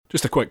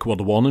Just a quick word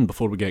of warning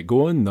before we get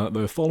going that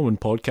the following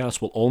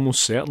podcast will almost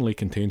certainly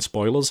contain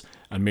spoilers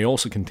and may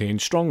also contain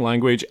strong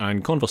language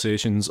and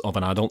conversations of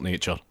an adult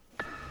nature.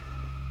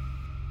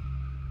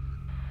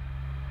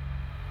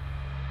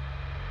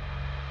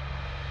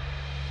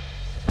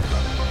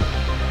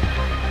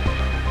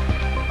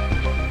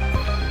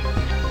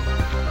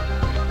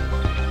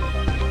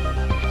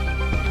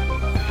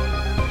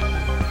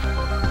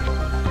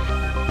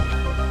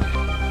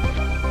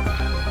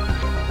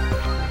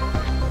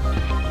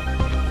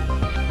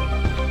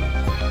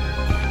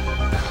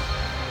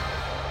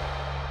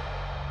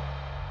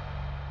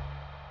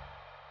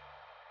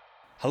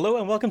 Hello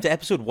and welcome to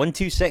episode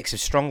 126 of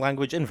Strong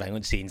Language and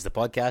Violent Scenes, the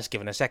podcast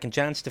giving a second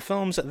chance to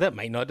films that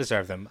might not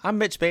deserve them. I'm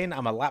Mitch Bain,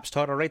 I'm a lapsed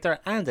horror writer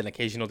and an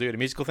occasional doer of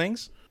musical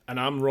things. And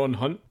I'm Ron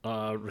Hunt,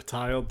 a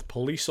retired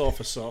police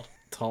officer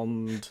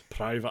turned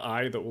private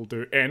eye that will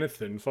do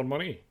anything for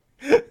money.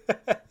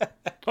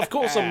 Of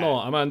course I'm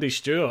not, I'm Andy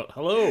Stewart.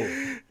 Hello.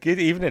 Good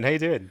evening, how you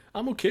doing?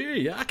 I'm okay,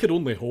 yeah, I could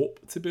only hope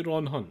to be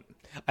Ron Hunt.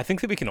 I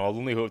think that we can all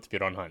only hope to be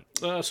Ron Hunt.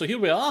 So here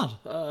we are,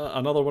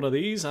 another one of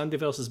these, Andy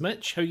versus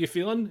Mitch. How you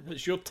feeling?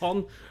 It's your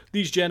turn.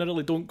 These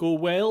generally don't go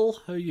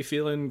well. How you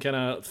feeling kind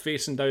of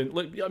facing down?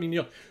 Look, I mean,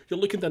 you're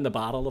looking down the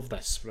barrel of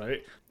this,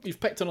 right? You've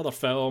picked another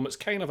film, it's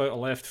kind of out of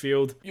left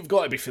field. You've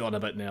got to be feeling a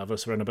bit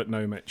nervous around about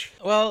now, Mitch.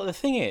 Well, the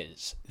thing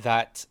is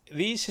that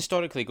these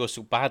historically go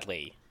so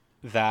badly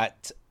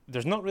that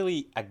there's not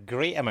really a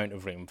great amount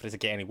of room for it to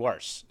get any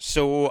worse.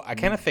 So I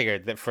kind of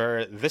figured that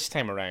for this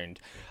time around,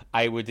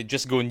 I would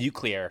just go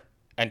nuclear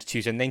and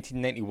choose a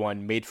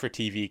 1991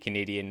 made-for-TV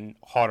Canadian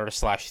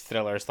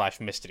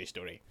horror/thriller/mystery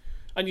story.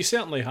 And you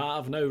certainly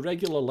have. Now,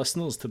 regular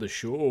listeners to the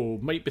show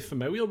might be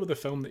familiar with the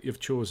film that you've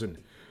chosen,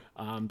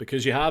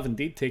 because you have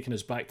indeed taken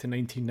us back to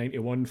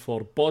 1991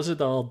 for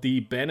Bozidar D.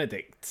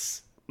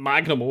 Benedict's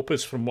magnum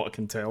opus, from what I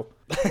can tell.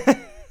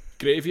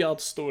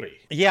 Graveyard Story.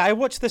 Yeah, I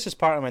watched this as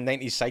part of my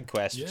 90s side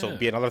quest, Yeah. so it'll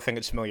be another thing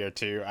that's familiar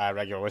to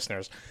regular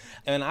listeners.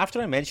 And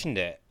after I mentioned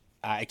it,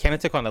 it kind of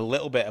took on a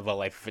little bit of a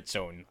life of its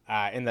own,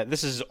 in that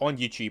this is on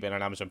YouTube and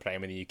on Amazon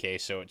Prime in the UK,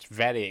 so it's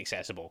very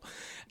accessible.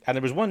 And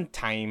there was one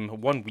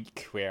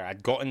week, where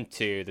I'd gotten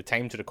to the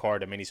time to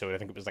record a minisode, I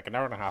think it was like an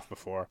hour and a half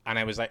before, and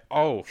I was like,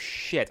 oh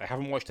shit, I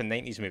haven't watched a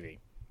 90s movie.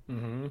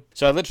 Mm-hmm.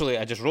 So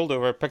I just rolled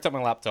over, picked up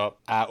my laptop,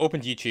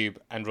 opened YouTube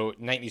and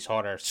wrote 90s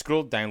horror,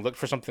 scrolled down, looked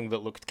for something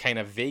that looked kind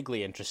of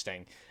vaguely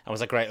interesting, and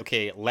was like, right,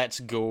 okay, let's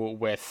go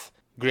with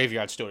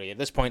Graveyard Story. At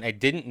this point, I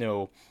didn't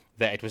know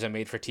that it was a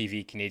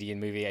made-for-TV Canadian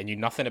movie. I knew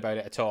nothing about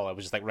it at all. I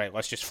was just like, right,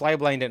 let's just fly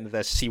blind into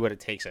this, see what it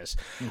takes us.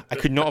 I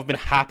could not have been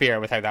happier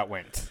with how that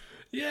went.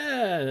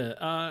 Yeah,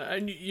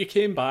 and you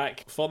came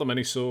back for the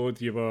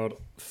minisode. You were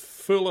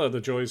full of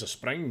the joys of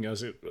spring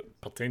as it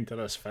pertained to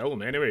this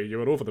film. Anyway, you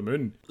were over the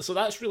moon. So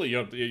that's really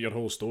your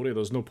whole story.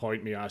 There's no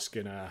point me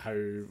asking how,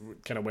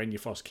 kind of when you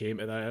first came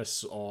to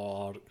this,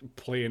 or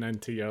playing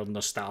into your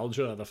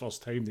nostalgia the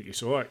first time that you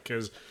saw it,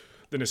 because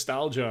the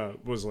nostalgia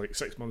was like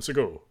 6 months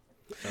ago.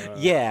 I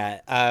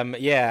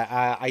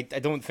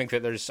don't think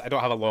that I don't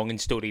have a long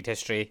and storied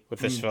history with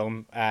this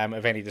film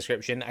of any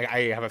description.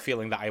 I have a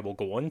feeling that I will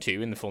go on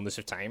to in the fullness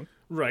of time.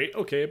 Right,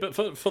 okay, but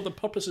for the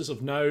purposes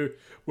of now,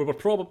 we were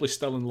probably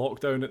still in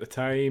lockdown at the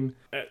time.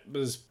 It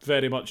was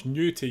very much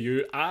new to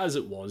you, as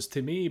it was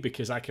to me,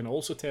 because I can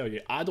also tell you,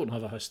 I don't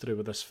have a history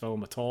with this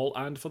film at all,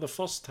 and for the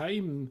first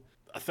time,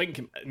 I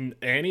think in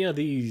any of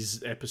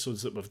these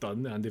episodes that we've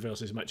done, the Andy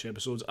versus Mitch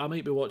episodes, I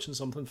might be watching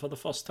something for the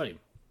first time.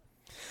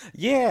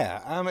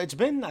 Yeah, it's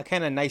been a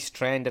kind of nice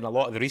trend in a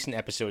lot of the recent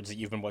episodes that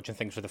you've been watching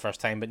things for the first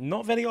time, but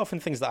not very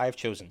often things that I've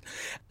chosen.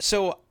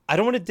 So I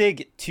don't want to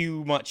dig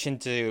too much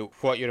into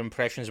what your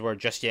impressions were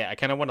just yet. I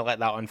kind of want to let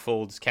that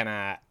unfold kind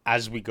of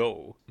as we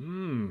go.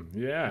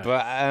 Yeah.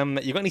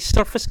 But you got any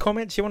surface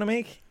comments you want to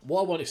make?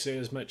 What I want to say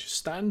is, Mitch,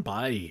 stand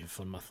by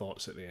for my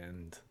thoughts at the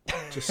end.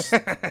 Just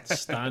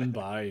stand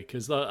by,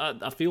 because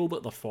I feel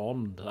that they're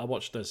formed. I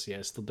watched this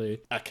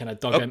yesterday. I kind of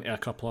dug into a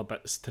couple of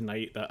bits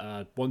tonight that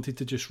I wanted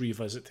to just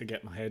revisit to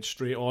get my head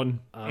straight on.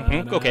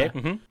 And,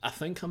 I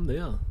think I'm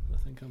there.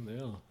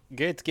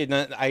 Good.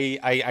 No,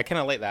 I kind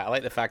of like that. I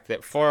like the fact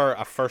that for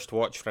a first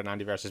watch for an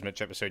Andy versus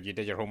Mitch episode, you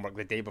did your homework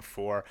the day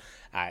before.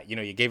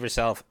 You gave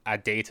yourself a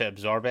day to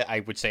absorb it.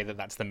 I would say that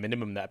that's the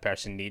minimum that a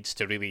person needs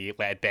to really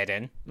let it bed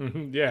in.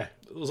 Mm-hmm, yeah,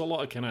 there's a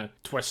lot of kind of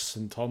twists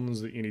and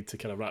turns that you need to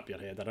kind of wrap your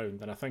head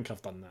around, and I think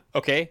I've done that.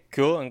 Okay,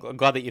 cool. I'm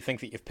glad that you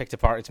think that you've picked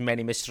apart its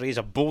many mysteries.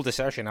 A bold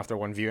assertion after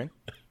one viewing.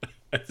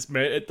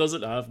 It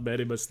doesn't have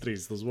many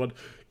mysteries. There's one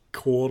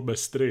core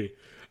mystery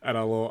and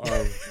a lot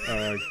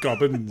of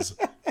gubbins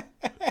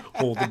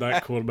holding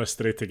that core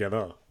mystery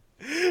together.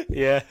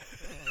 Yeah,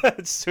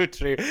 that's so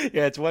true.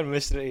 Yeah, it's one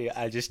mystery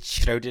just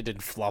shrouded in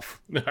fluff.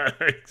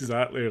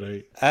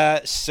 Exactly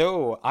right.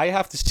 So I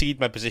have to cede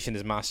my position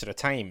as master of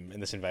time in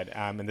this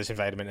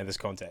environment, in this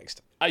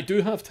context. I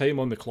do have time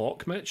on the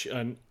clock, Mitch,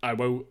 and I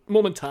will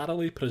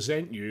momentarily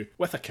present you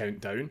with a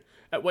countdown,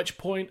 at which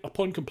point,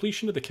 upon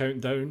completion of the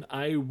countdown,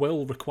 I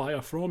will require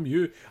from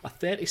you a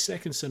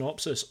 30-second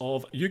synopsis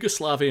of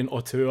Yugoslavian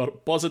auteur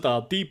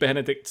Bozidar D.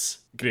 Benedict's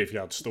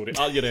Graveyard Story.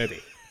 Are you ready?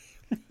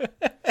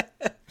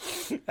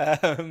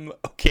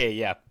 Okay,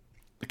 yeah.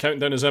 The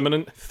countdown is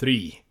imminent.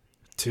 3,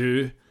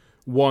 2,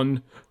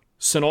 1.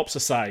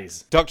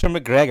 Synopsisize. Dr.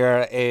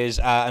 McGregor is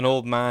an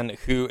old man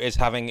who is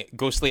having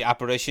ghostly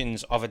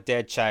apparitions of a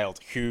dead child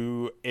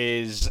who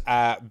is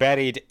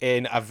buried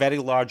in a very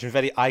large and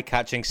very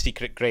eye-catching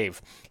secret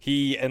grave.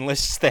 He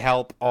enlists the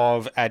help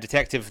of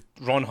Detective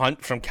Ron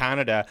Hunt from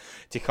Canada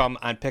to come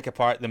and pick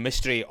apart the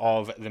mystery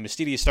of the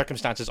mysterious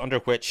circumstances under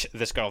which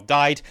this girl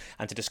died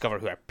and to discover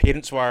who her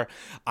parents were.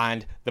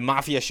 And the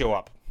mafia show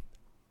up.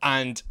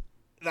 And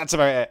that's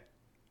about it.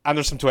 And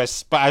there's some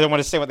twists, but I don't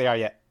want to say what they are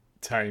yet.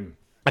 Time.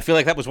 I feel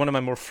like that was one of my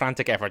more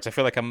frantic efforts. I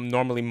feel like I'm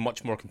normally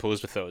much more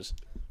composed with those.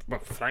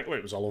 Well, frankly,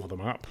 it was all over the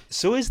map.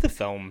 So is the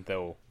film,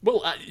 though.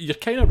 Well, you're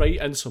kind of right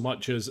in so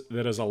much as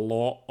there is a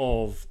lot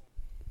of...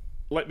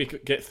 Let me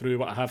get through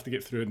what I have to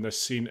get through in this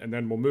scene, and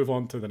then we'll move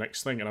on to the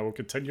next thing, and I will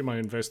continue my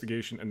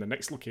investigation in the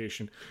next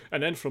location.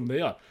 And then from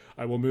there,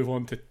 I will move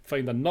on to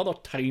find another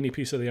tiny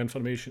piece of the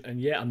information in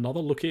yet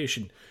another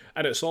location.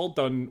 And it's all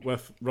done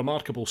with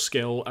remarkable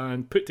skill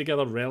and put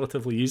together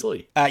relatively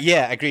easily.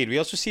 Yeah, agreed. We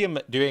also see him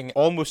doing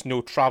almost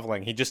no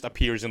travelling. He just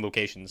appears in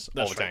locations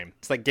all the time.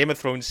 It's like Game of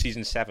Thrones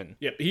Season 7.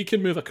 Yep, he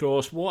can move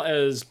across what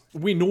is...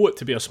 We know it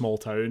to be a small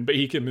town, but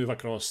he can move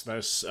across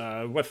this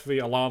with the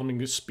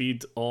alarming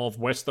speed of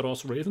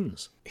Westeros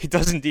ravens. He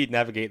does indeed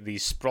navigate the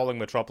sprawling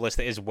metropolis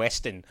that is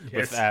Weston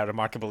with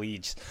remarkable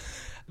ease.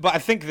 But I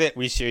think that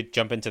we should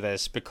jump into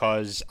this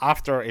because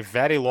after a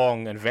very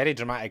long and very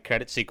dramatic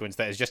credit sequence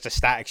that is just a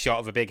static shot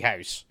of a big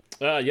house.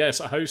 Yes,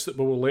 a house that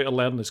we will later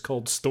learn is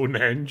called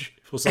Stonehenge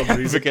for some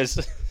reason.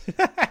 Because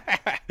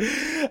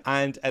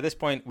and at this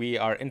point we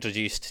are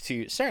introduced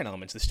to certain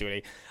elements of the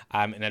story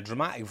in a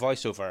dramatic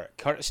voiceover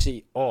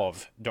courtesy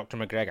of Dr.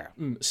 McGregor.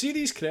 See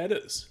these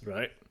credits,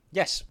 right?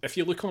 Yes. If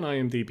you look on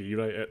IMDb,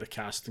 right, at the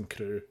cast and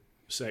crew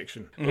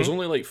section, there's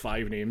only like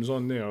 5 names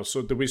on there.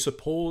 So do we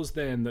suppose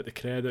then that the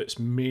credits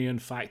may in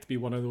fact be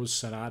one of those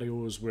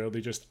scenarios where they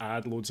just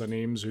add loads of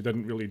names who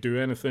didn't really do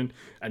anything,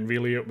 and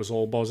really it was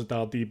all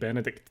Bozidar D.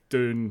 Benedict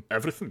doing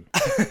everything?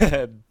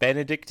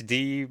 Benedict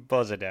D.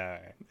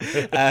 Bozidar.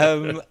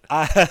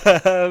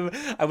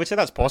 I would say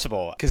that's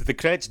possible because the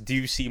credits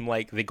do seem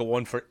like they go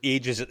on for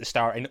ages at the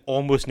start and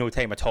almost no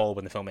time at all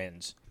when the film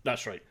ends.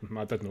 That's right.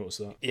 I did notice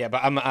that. Yeah,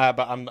 but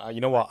I'm you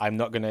know what? I'm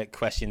not going to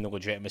question the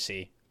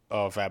legitimacy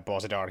of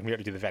Bozidar. I'm here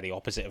to do the very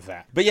opposite of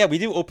that. But yeah, we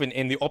do open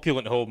in the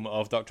opulent home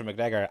of Dr.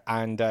 McGregor,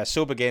 and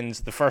so begins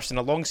the first in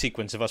a long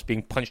sequence of us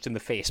being punched in the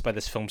face by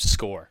this film's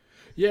score.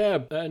 Yeah,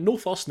 no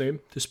first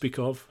name to speak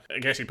of. I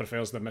guess he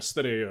prefers the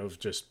mystery of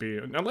just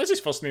being... Unless his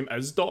first name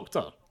is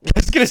Doctor. I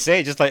was going to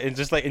say, just like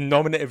in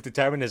nominative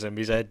determinism,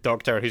 he's a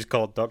doctor who's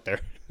called Doctor.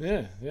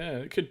 Yeah,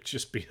 it could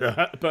just be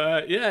that.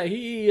 But yeah,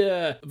 he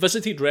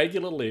visited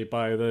regularly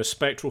by the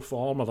spectral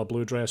form of a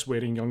blue dress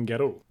wearing young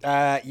girl.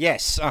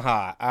 Yes,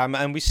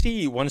 and we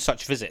see one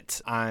such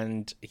visit,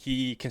 and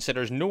he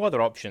considers no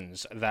other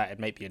options, that it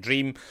might be a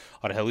dream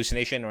or a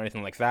hallucination or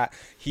anything like that.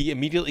 He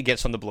immediately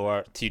gets on the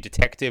blower to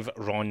Detective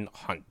Ron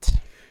Hunt.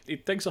 He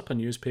digs up a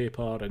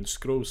newspaper and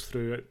scrolls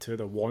through it to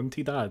the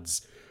wanted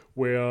ads,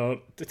 where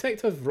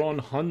Detective Ron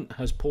Hunt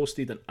has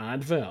posted an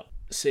advert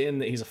saying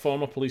that he's a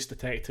former police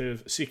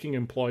detective seeking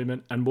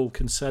employment and will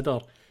consider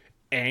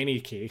any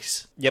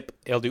case. Yep,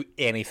 he'll do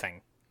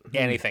anything.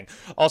 Anything.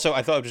 Also,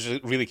 I thought it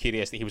was really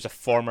curious that he was a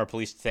former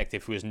police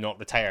detective who is not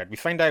retired. We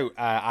find out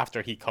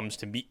after he comes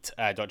to meet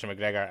Dr.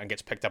 McGregor and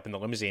gets picked up in the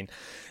limousine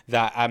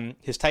that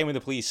his time in the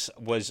police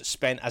was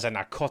spent as a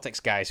narcotics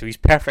guy, so he's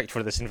perfect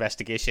for this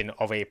investigation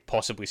of a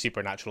possibly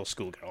supernatural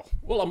schoolgirl.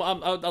 Well,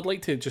 I'd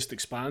like to just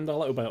expand a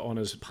little bit on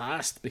his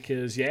past,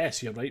 because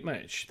yes, you're right,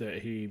 Mitch, that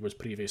he was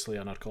previously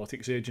a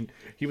narcotics agent.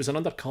 He was an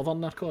undercover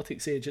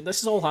narcotics agent.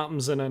 This all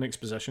happens in an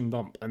exposition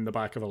dump in the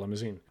back of a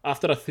limousine.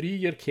 After a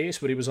 3-year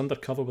case where he was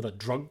undercover with a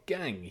drug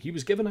gang, he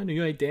was given a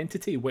new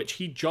identity which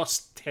he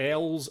just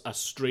tells a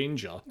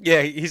stranger.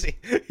 Yeah, he's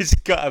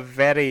got a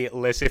very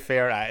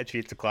laissez-faire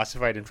attitude to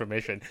classified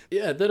information.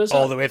 Yeah, there is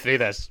all the way through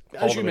this.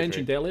 As you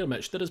mentioned earlier,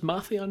 Mitch, there is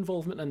mafia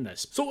involvement in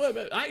this.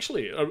 So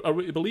actually, are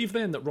we to believe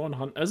then that Ron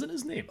Hunt isn't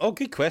his name? Oh,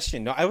 good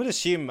question. No, I would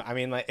assume. I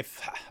mean, like,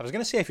 if I was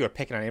going to say if you were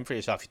picking a name for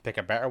yourself, you'd pick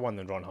a better one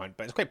than Ron Hunt,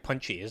 but it's quite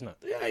punchy, isn't it?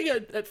 Yeah,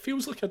 it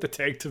feels like a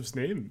detective's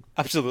name.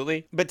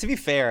 Absolutely. But to be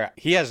fair,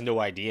 he has no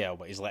idea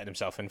what he's letting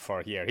himself in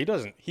for here.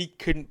 He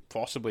couldn't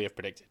possibly have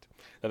predicted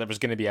that there was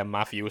going to be a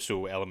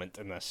mafioso element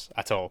in this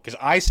at all, because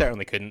I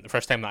certainly couldn't the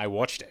first time that I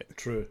watched it.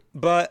 True.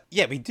 But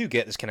yeah, we do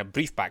get this kind of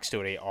brief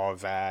backstory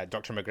of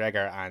Dr.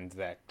 McGregor and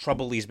the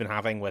trouble he's been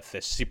having with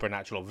this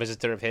supernatural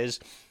visitor of his.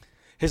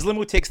 His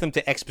limo takes them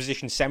to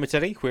Exposition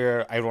Cemetery,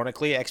 where,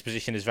 ironically,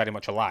 Exposition is very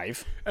much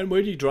alive. And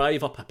where you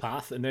drive up a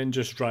path and then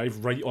just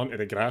drive right onto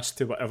the grass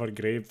to whatever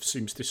grave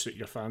seems to suit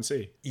your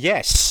fancy.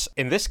 Yes,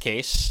 in this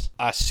case,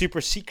 a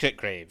super secret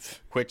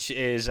grave, which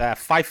is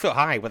 5 foot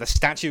high with a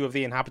statue of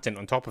the inhabitant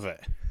on top of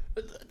it.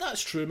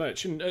 That's true,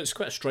 Mitch, and it's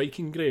quite a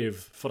striking grave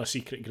for a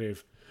secret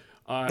grave.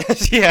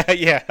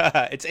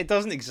 Yeah. It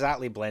doesn't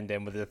exactly blend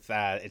in with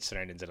its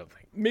surroundings, I don't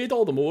think. made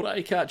all the more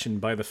eye-catching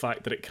by the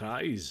fact that it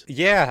cries.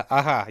 Yeah,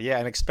 yeah,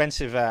 an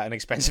expensive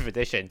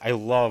edition. I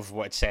love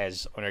what it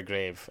says on her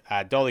grave.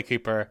 Dolly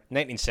Cooper,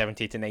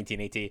 1970 to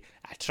 1980,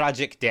 a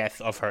tragic death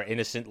of her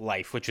innocent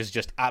life, which is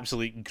just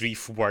absolute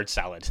grief word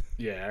salad.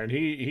 Yeah, and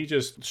he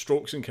just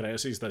strokes and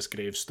caresses this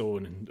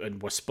gravestone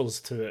and whispers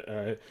to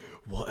it,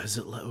 "What is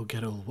it, little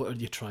girl? What are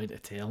you trying to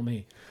tell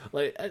me?"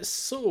 Like, it's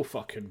so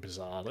fucking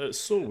bizarre. It's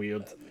so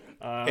weird.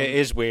 It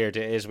is weird.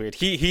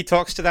 He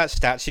talks to that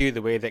statue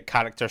the way that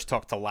characters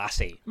talk to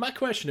Lassie. My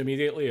question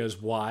immediately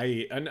is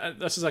why, and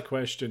this is a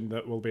question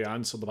that will be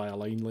answered by a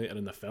line later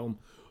in the film,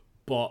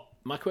 but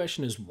my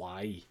question is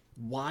why?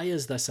 Why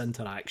is this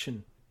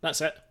interaction? That's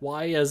it.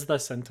 Why is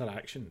this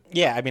interaction?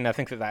 Yeah, I mean, I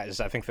think that's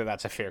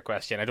a fair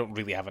question. I don't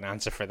really have an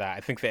answer for that. I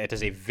think that it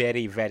is a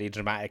very, very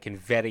dramatic and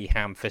very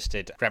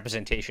ham-fisted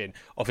representation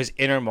of his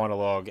inner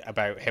monologue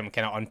about him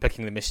kind of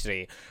unpicking the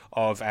mystery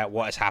of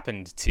what has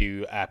happened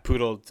to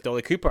poor old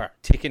Dolly Cooper,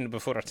 taken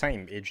before her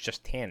time, aged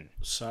just 10.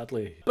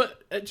 Sadly.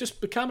 But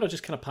the camera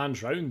just kind of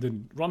pans round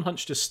and Ron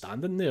Hunt's just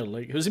standing there.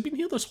 Like, has he been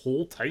here this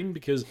whole time?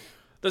 Because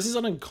this is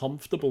an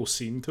uncomfortable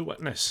scene to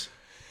witness.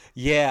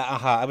 Yeah,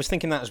 I was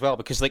thinking that as well,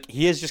 because like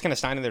he is just kind of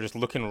standing there, just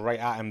looking right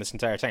at him this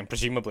entire time,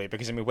 presumably.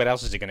 Because I mean, where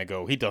else is he going to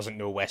go? He doesn't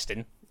know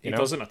Weston. He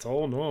doesn't at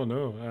all.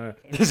 No.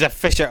 There's a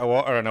fish out of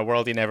water in a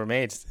world he never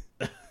made.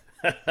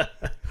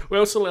 We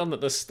also learn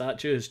that this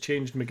statue has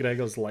changed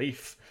McGregor's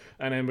life,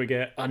 and then we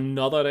get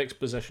another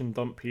exposition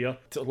dump here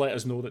to let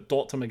us know that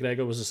Dr.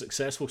 McGregor was a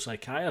successful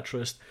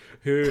psychiatrist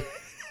who,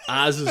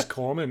 as is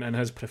common in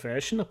his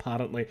profession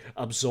apparently,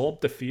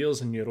 absorbed the fears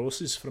and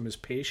neuroses from his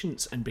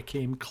patients and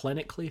became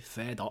clinically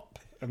fed up,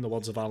 in the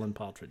words of Alan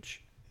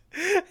Partridge.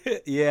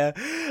 Yeah,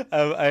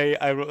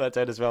 I wrote that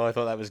down as well. I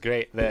thought that was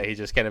great, that he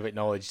just kind of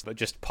acknowledged that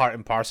just part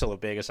and parcel of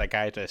being a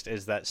psychiatrist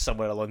is that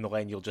somewhere along the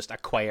line you'll just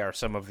acquire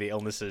some of the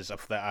illnesses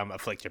of that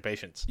afflict your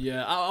patients.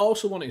 Yeah, I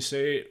also want to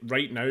say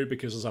right now,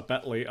 because there's a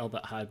bit later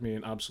that had me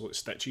in absolute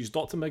stitches,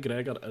 Dr.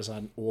 McGregor is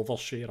an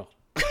oversharer.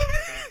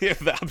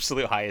 The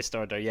absolute highest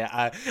order,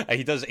 yeah.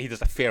 He does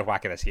a fair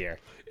whack of this here.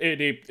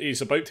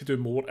 He's about to do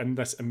more in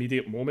this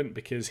immediate moment,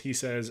 because he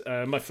says,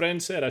 my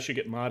friend said I should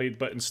get married,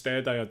 but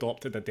instead I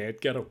adopted a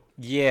dead girl.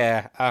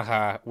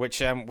 Yeah,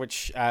 which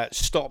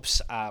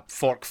stops a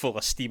fork full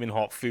of steaming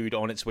hot food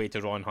on its way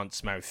to Ron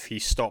Hunt's mouth. He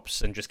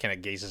stops and just kind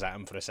of gazes at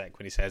him for a sec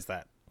when he says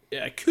that.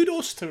 Yeah,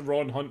 kudos to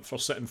Ron Hunt for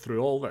sitting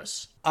through all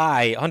this.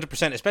 Aye,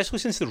 100%, especially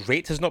since the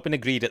rate has not been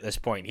agreed at this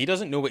point. He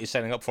doesn't know what he's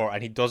signing up for,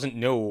 and he doesn't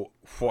know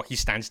what he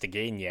stands to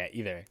gain yet,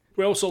 either.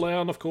 We also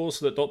learn, of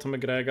course, that Dr.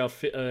 McGregor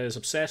is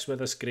obsessed with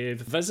this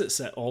grave, visits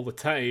it all the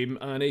time,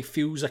 and he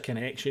feels a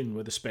connection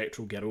with the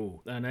spectral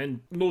girl. And then,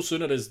 no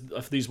sooner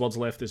if these words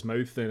left his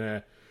mouth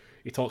than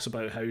he talks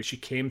about how she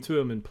came to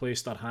him and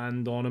placed her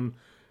hand on him.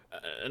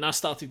 And I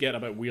started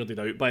getting a bit weirded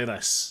out by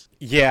this.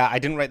 Yeah, I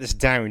didn't write this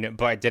down,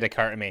 but it did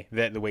occur to me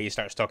that the way he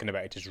starts talking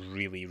about it is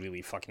really,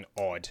 really fucking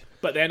odd.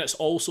 But then it's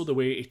also the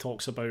way he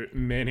talks about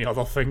many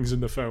other things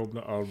in the film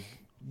that are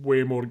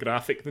way more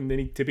graphic than they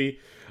need to be.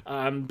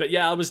 But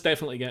yeah, I was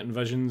definitely getting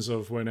visions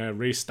of when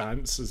Ray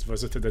Stantz is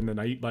visited in the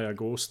night by a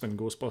ghost in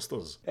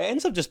Ghostbusters. It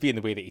ends up just being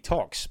the way that he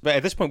talks. But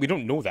at this point, we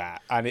don't know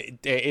that. And it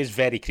is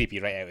very creepy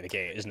right out of the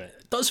gate, isn't it?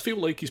 It does feel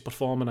like he's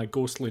performing a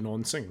ghostly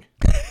nonsing.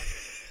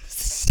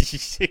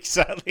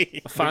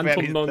 Exactly. A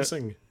phantom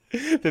nonsing.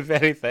 The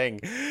very thing.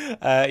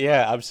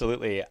 Yeah,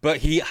 absolutely. But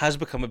he has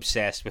become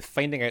obsessed with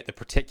finding out the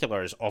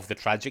particulars of the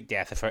tragic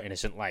death of her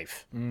innocent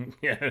life.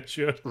 Yeah,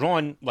 sure.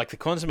 Ron, like the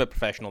consummate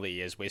professional that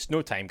he is, wastes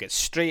no time, gets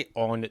straight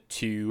on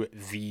to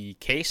the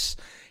case.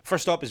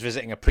 First stop is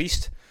visiting a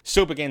priest.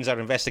 So begins our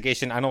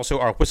investigation and also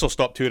our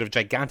whistle-stop tour of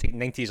gigantic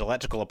 90s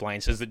electrical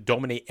appliances that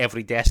dominate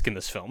every desk in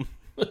this film.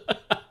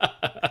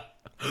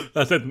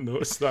 I didn't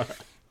notice that.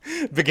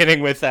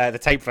 Beginning with the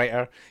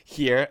typewriter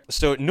here.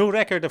 So, no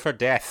record of her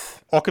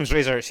death. Occam's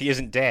razor, she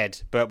isn't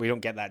dead, but we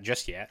don't get that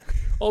just yet.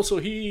 Also,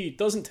 he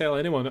doesn't tell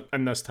anyone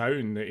in this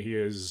town that he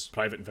is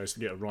private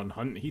investigator Ron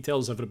Hunt. He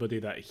tells everybody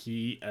that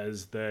he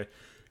is the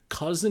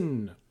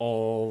cousin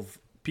of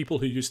people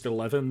who used to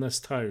live in this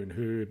town,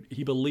 who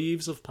he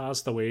believes have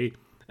passed away,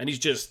 and he's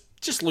just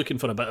looking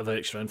for a bit of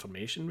extra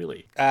information,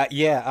 really.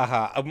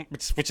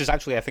 Which is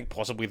actually, I think,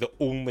 possibly the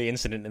only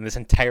incident in this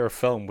entire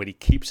film where he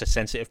keeps a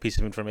sensitive piece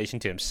of information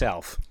to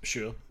himself.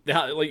 Sure.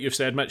 Like you've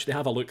said, Mitch, they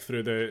have a look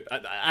through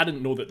I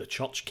didn't know that the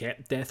church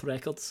kept death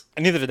records.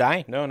 And neither did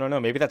I. No.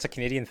 Maybe that's a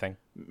Canadian thing.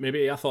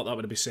 Maybe I thought that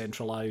would be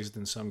centralised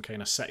in some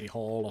kind of city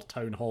hall or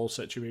town hall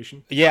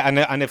situation. Yeah,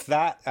 and if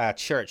that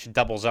church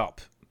doubles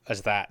up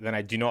as that, then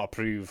I do not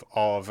approve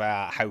of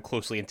how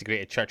closely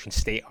integrated church and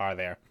state are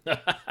there.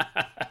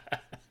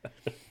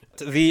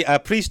 The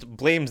priest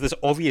blames this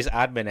obvious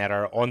admin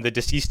error on the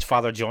deceased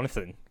Father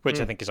Jonathan, which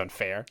I think is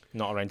unfair,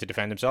 not around to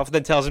defend himself,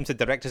 then tells him to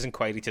direct his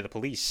inquiry to the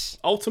police.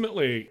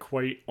 Ultimately,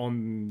 quite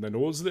on the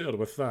nose there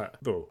with that,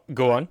 though.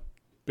 Go on.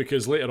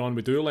 because later on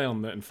we do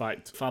learn that, in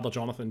fact, Father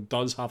Jonathan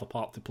does have a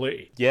part to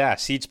play. Yeah,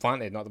 seeds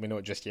planted, not that we know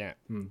it just yet.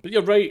 But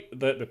you're right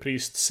that the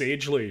priest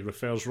sagely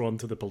refers Ron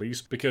to the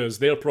police, because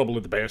they're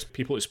probably the best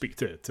people to speak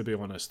to be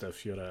honest,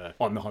 if you're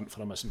on the hunt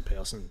for a missing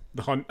person.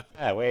 The hunt.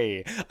 Yeah,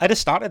 wait. I'd have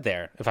started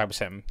there if I was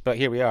him, but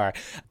here we are.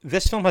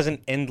 This film has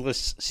an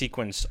endless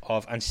sequence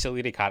of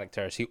ancillary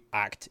characters who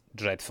act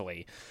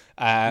dreadfully.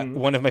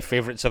 One of my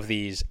favourites of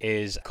these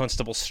is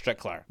Constable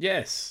Strickler.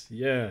 Yes,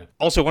 yeah.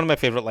 Also, one of my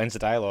favourite lines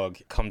of dialogue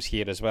comes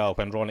here as well,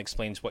 when Ron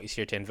explains what he's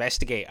here to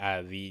investigate,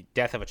 the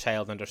death of a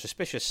child under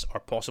suspicious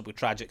or possibly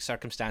tragic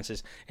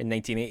circumstances in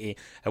 1980,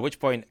 at which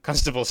point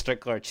Constable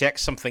Strickler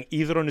checks something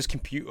either on his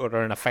computer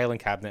or in a filing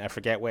cabinet, I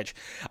forget which,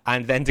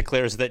 and then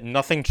declares that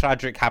nothing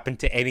tragic happened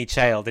to any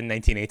child in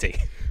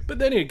 1980. But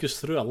then he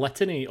goes through a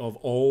litany of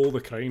all the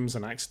crimes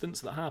and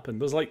accidents that happened.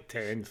 There's like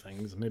 10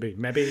 things,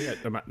 maybe at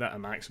a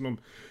maximum.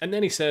 And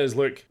then he says,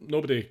 look,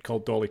 nobody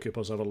called Dolly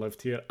Cooper's ever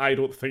lived here. I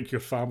don't think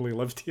your family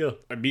lived here.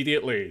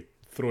 Immediately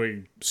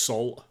throwing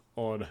salt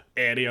on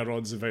area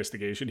Ron's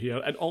investigation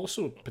here, and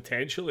also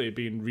potentially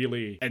being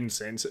really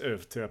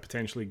insensitive to a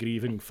potentially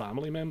grieving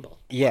family member.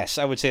 Yes,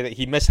 I would say that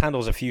he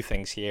mishandles a few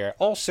things here.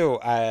 Also,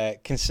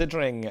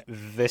 considering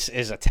this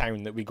is a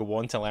town that we go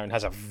on to learn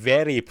has a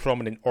very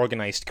prominent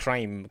organised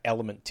crime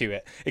element to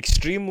it,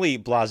 extremely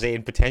blasé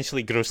and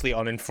potentially grossly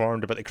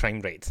uninformed about the crime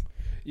rate.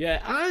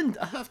 Yeah, and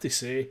I have to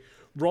say,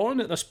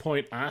 Ron at this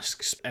point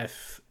asks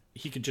if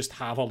he could just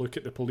have a look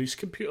at the police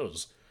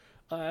computers.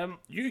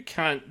 You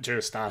can't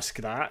just ask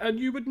that, and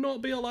you would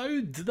not be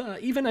allowed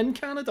that, even in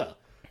Canada.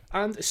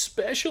 And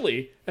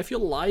especially if you're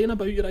lying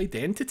about your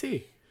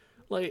identity.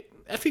 Like,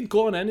 if he'd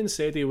gone in and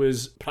said he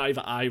was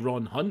Private Eye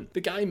Ron Hunt, the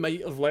guy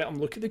might have let him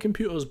look at the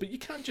computers, but you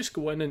can't just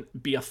go in and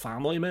be a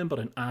family member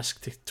and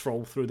ask to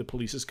trawl through the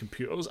police's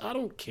computers. I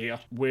don't care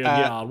where you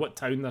are, what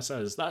town this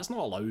is. That's not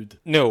allowed.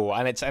 No,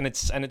 and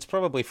it's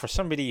probably, for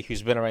somebody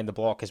who's been around the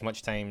block as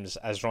much times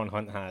as Ron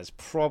Hunt has,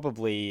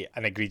 probably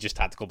an egregious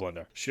tactical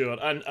blunder. Sure,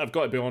 and I've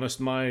got to be honest,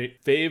 my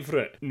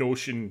favourite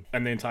notion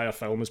in the entire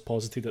film is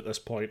posited at this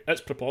point.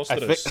 It's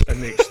preposterous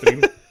in the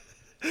extreme.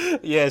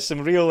 Yeah,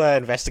 some real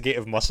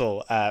investigative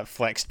muscle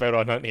flexed by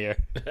Ron Hunt here.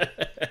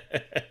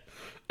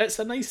 It's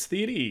a nice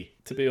theory,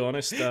 to be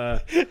honest,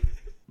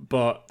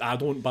 but I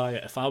don't buy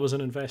it. If I was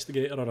an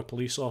investigator or a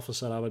police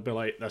officer, I would be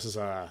like, this is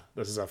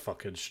a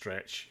fucking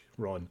stretch,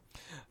 Ron.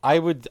 I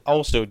would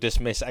also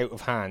dismiss out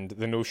of hand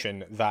the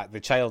notion that the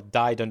child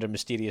died under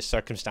mysterious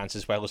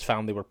circumstances while his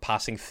family were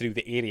passing through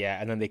the area,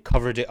 and then they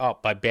covered it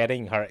up by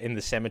burying her in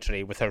the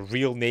cemetery with her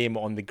real name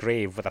on the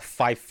grave with a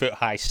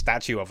 5-foot-high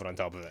statue of her on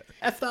top of it.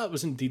 If that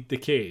was indeed the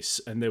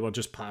case, and they were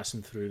just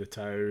passing through the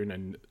town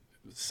and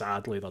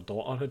sadly their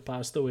daughter had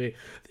passed away,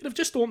 they'd have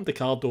just opened the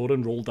car door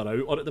and rolled her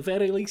out, or at the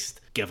very least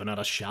given her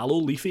a shallow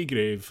leafy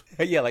grave.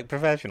 Yeah, like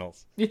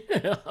professionals.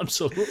 Yeah,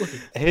 absolutely.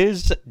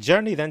 His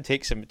journey then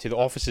takes him to the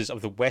offices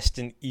of the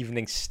Western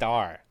Evening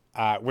Star,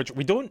 which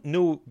we don't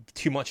know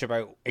too much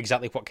about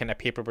exactly what kind of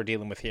paper we're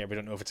dealing with here. We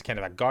don't know if it's kind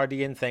of a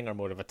Guardian thing or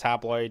more of a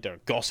tabloid or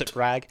gossip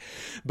rag.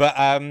 But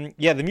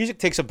yeah, the music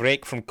takes a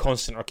break from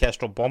constant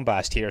orchestral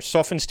bombast here,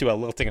 softens to a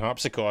lilting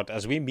harpsichord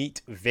as we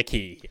meet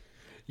Vicky.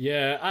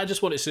 Yeah, I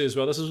just want to say as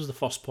well, this was the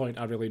first point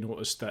I really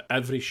noticed that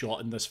every shot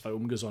in this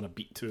film goes on a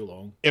beat too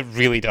long. It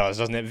really does,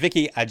 doesn't it?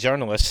 Vicky, a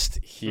journalist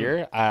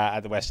here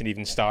at the Western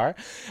Evening Star,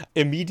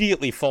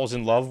 immediately falls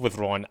in love with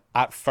Ron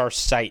at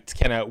first sight,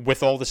 kind of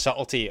with all the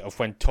subtlety of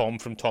when Tom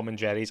from Tom and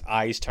Jerry's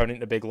eyes turn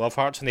into big love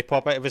hearts when they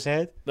pop out of his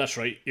head. That's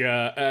right,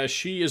 yeah.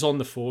 She is on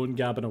the phone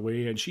gabbing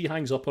away, and she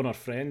hangs up on her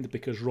friend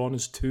because Ron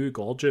is too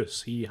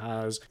gorgeous. He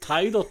has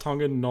tied her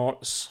tongue in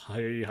knots,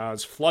 he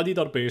has flooded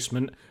her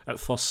basement at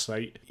first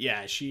sight.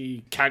 Yeah,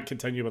 she can't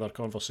continue with her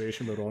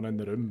conversation with Ron in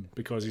the room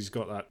because he's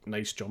got that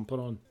nice jumper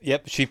on.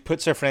 Yep, she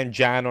puts her friend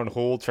Jan on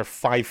hold for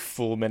 5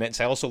 full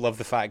minutes. I also love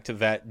the fact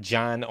that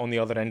Jan on the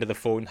other end of the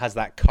phone has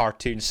that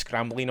cartoon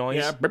scrambly noise.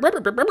 Yeah.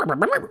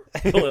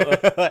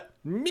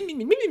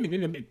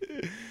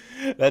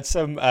 That's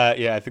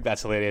yeah, I think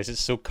that's hilarious.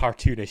 It's so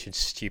cartoonish and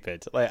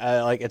stupid.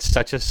 Like it's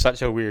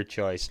such a weird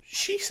choice.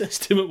 She says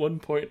to him at one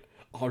point,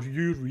 "Are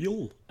you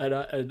real?" And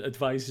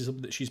advises him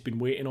that she's been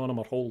waiting on him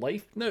her whole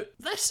life. Now,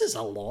 this is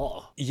a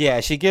lot.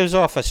 Yeah, she gives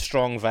off a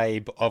strong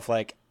vibe of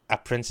like a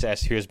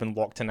princess who has been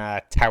locked in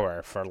a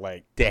tower for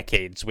like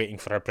decades waiting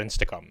for her prince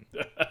to come.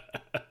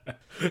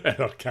 In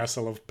her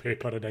castle of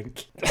paper and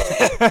ink.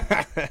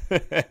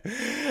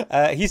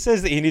 He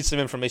says that he needs some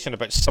information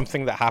about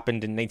something that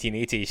happened in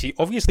 1980. She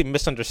obviously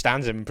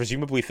misunderstands him and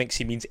presumably thinks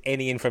he means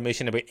any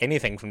information about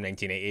anything from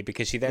 1980,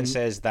 because she then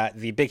says that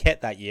the big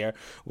hit that year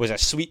was a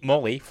Sweet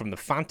Molly from the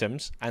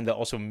Phantoms, and that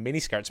also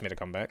miniskirts made a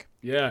comeback.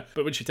 Yeah,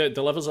 but when she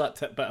delivers that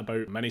tidbit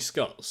about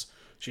miniskirts,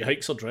 she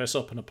hikes her dress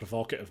up in a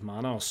provocative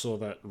manner so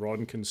that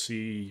Ron can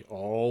see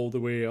all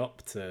the way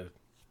up to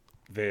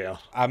there.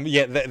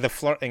 Yeah, the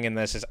flirting in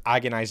this is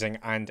agonising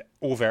and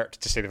overt,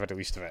 to say the very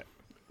least of it.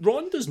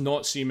 Ron does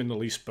not seem in the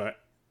least bit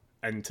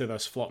into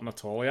this flirting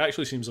at all. He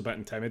actually seems a bit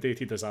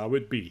intimidated, as I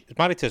would be. He's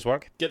married to his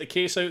work. Get the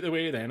case out of the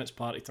way, then it's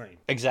party time.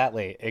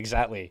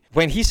 Exactly.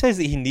 When he says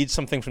that he needs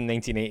something from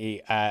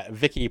 1980,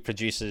 Vicky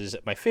produces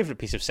my favourite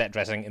piece of set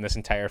dressing in this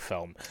entire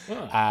film,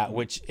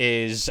 which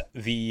is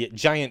the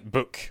giant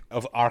book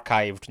of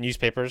archived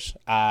newspapers,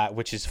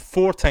 which is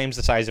 4 times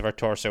the size of her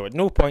torso. At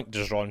no point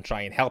does Ron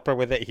try and help her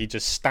with it. He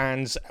just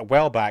stands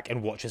well back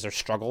and watches her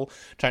struggle,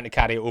 trying to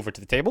carry it over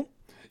to the table.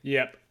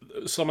 Yep,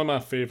 some of my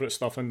favourite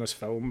stuff in this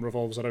film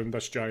revolves around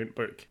this giant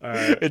book.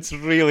 It's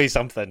really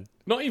something.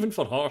 Not even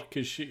for her,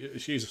 because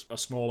she's a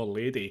smaller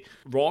lady.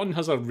 Ron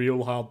has a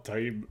real hard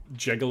time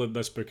jiggling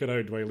this book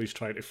around while he's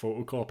trying to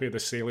photocopy the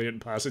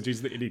salient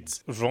passages that he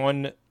needs.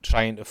 Ron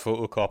trying to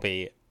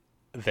photocopy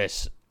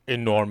this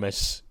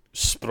enormous,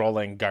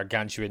 sprawling,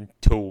 gargantuan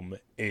tome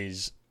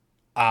is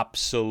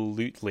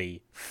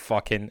absolutely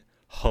fucking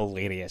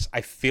hilarious. I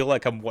feel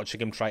like I'm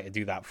watching him try to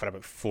do that for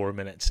about 4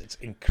 minutes. It's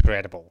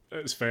incredible.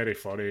 It's very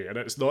funny, and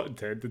it's not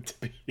intended to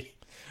be.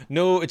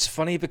 No, it's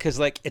funny because,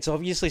 like, it's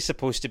obviously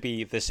supposed to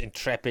be this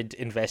intrepid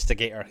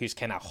investigator who's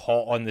kind of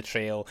hot on the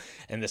trail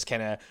and this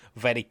kind of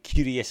very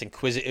curious,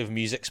 inquisitive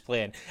music's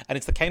playing. And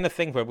it's the kind of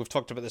thing where we've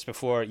talked about this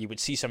before. You would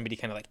see somebody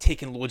kind of like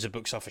taking loads of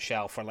books off a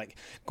shelf or like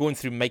going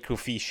through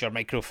microfiche or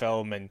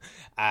microfilm and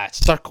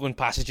circling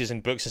passages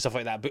in books and stuff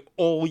like that. But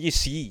all you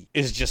see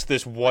is just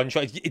this one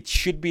shot. It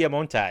should be a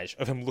montage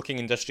of him looking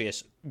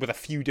industrious with a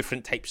few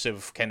different types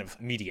of kind of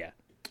media.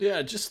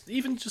 Yeah, just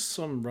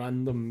some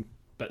random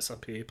bits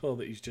of paper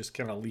that he's just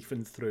kind of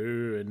leafing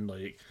through and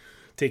like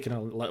taking a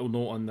little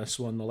note on this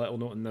one, a little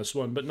note on this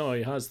one. But no,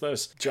 he has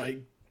this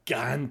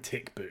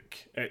gigantic book.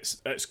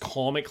 It's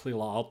comically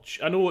large.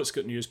 I know it's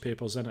got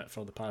newspapers in it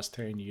for the past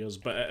 10 years,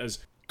 but it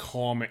is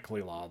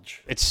comically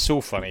large. It's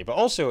so funny, but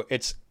also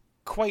it's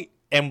quite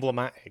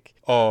emblematic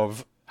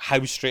of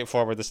how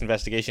straightforward this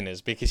investigation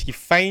is, because he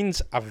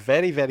finds a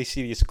very, very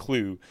serious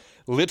clue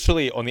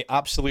literally on the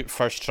absolute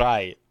first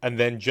try and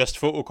then just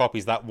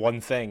photocopies that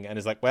one thing and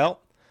is like, well,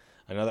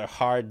 another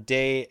hard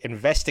day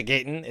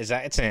investigating is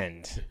at its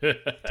end.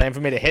 Time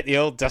for me to hit the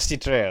old dusty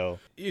trail.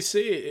 You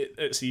say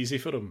it's easy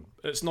for him.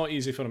 It's not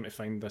easy for him to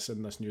find this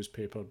in this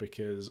newspaper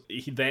because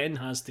he then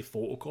has to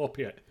photocopy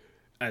it.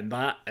 And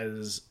that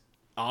is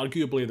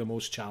arguably the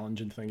most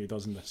challenging thing he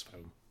does in this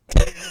film.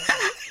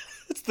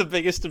 It's the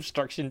biggest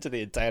obstruction to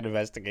the entire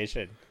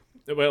investigation.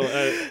 Well,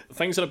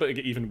 things are about to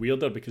get even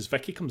weirder because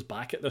Vicky comes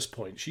back at this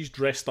point. She's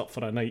dressed up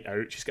for a night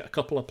out. She's got a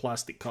couple of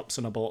plastic cups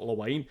and a bottle of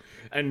wine.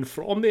 And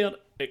from their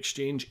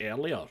exchange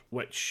earlier,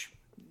 which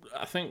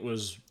I think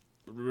was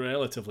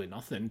relatively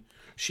nothing,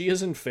 she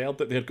has inferred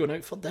that they're going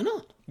out for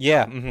dinner.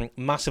 Yeah,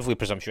 massively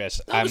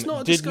presumptuous. That was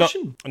not a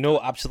discussion. No,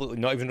 absolutely,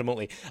 not even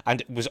remotely.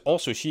 And was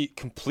also, she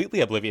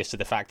completely oblivious to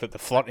the fact that the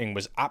flirting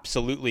was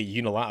absolutely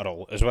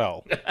unilateral as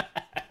well.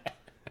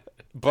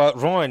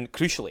 But Ron,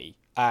 crucially,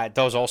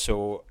 does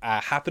also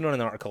happen on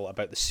an article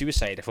about the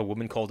suicide of a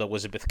woman called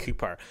Elizabeth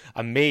Cooper,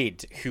 a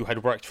maid who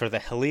had worked for the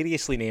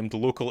hilariously named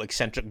local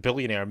eccentric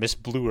billionaire Miss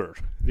Bloor.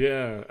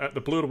 Yeah, at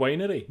the Bloor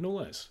Winery, no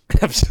less.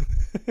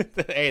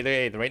 Hey,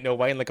 there ain't no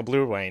wine like a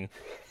Bloor wine.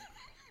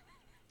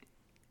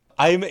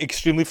 I'm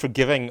extremely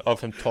forgiving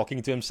of him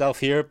talking to himself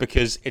here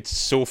because it's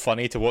so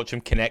funny to watch him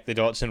connect the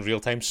dots in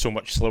real time so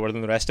much slower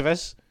than the rest of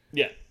us.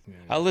 Yeah.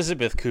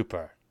 Elizabeth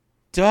Cooper.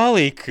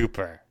 Dolly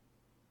Cooper.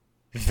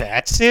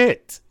 That's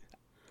it.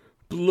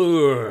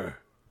 Bloor.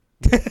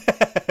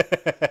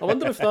 I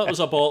wonder if that was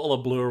a bottle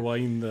of Bloor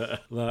wine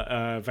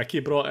that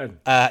Vicky brought in.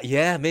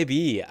 Yeah,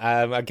 maybe.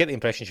 I get the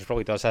impression she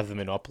probably does have the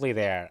monopoly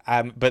there.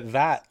 But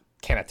that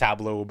kind of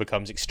tableau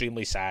becomes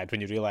extremely sad when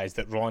you realise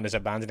that Ron is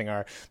abandoning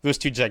her. Those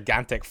 2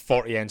 gigantic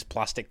 40-ounce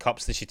plastic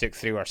cups that she took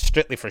through are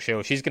strictly for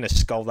show. She's going to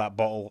scull that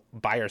bottle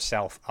by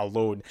herself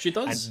alone. She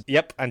does.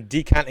 And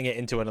decanting it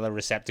into another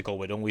receptacle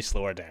would only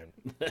slow her down.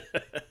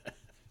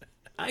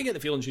 I get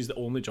the feeling she's the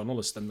only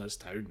journalist in this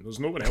town. There's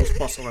no one else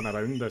bustling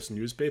around this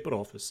newspaper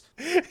office.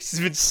 She's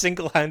been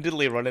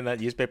single-handedly running that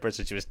newspaper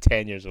since she was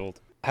 10 years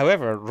old.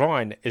 However,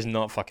 Ron is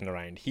not fucking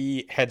around.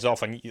 He heads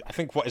off on, I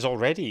think, what is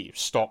already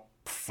stop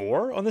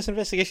 4 on this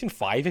investigation,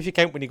 5 if you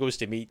count when he goes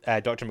to meet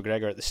Dr.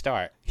 McGregor at the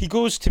start. He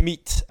goes to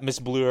meet Miss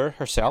Bloor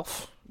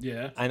herself.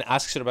 Yeah. And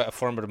asks her about a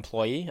former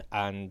employee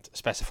and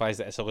specifies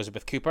that it's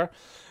Elizabeth Cooper.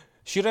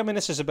 She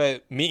reminisces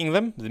about meeting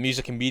them. The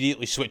music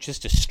immediately switches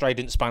to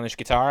strident Spanish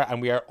guitar,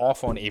 and we are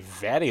off on a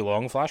very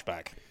long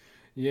flashback.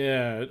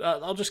 Yeah,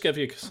 I'll just give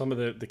you some of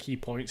the key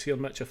points here,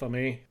 Mitch, if I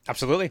may.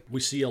 Absolutely.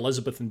 We see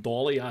Elizabeth and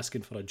Dolly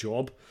asking for a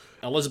job.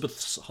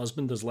 Elizabeth's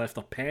husband has left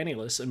her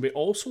penniless, and we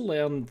also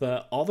learned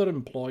that other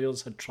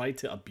employers had tried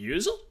to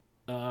abuse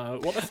her.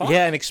 What the fuck?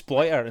 Yeah, and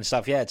exploit her and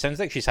stuff. Yeah, it sounds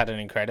like she's had an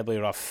incredibly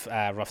rough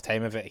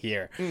time of it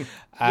here. We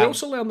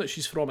also learned that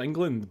she's from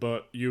England,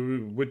 but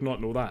you would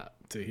not know that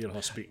to hear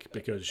her speak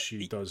because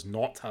she does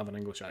not have an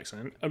English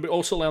accent. And we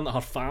also learned that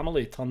her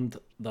family turned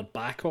their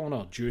back on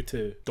her due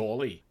to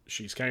Dolly.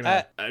 She's kind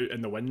of out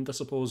in the wind, I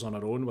suppose, on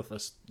her own with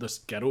this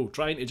girl,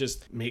 trying to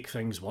just make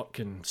things work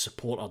and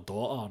support her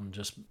daughter and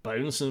just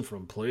bouncing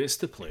from place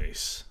to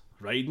place,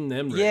 riding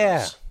them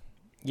rails.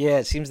 Yeah,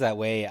 it seems that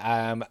way.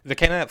 The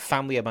kind of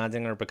family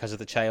abandoning her because of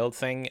the child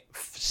thing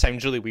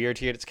sounds really weird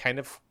here. It's kind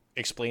of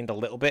explained a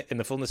little bit in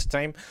the fullness of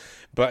time,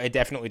 but it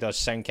definitely does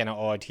sound kind of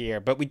odd here.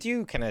 But we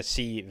do kind of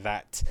see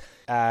that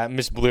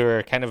Miss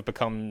Bloor kind of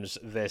becomes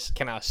this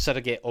kind of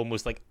surrogate,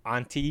 almost like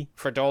auntie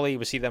for Dolly.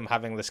 We see them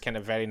having this kind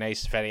of very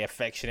nice, very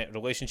affectionate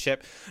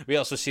relationship. We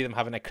also see them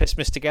having a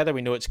Christmas together.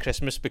 We know it's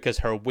Christmas because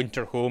her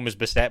winter home is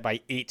beset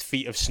by 8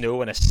 feet of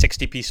snow and a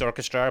 60-piece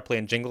orchestra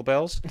playing Jingle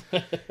Bells.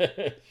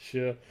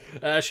 Sure.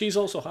 She's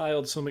also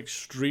hired some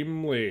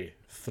extremely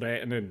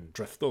threatening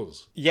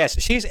drifters. Yes,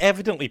 she's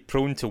evidently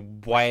prone to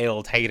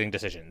wild hiring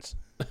decisions.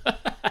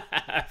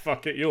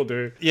 Fuck it, you'll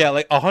do. Yeah,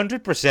 like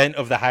 100%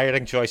 of the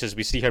hiring choices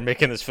we see her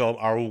make in this film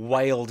are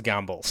wild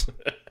gambles.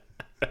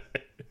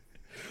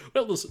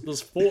 Well,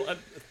 there's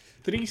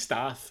three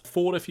staff,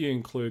 four if you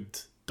include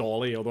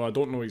Dolly, although I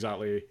don't know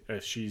exactly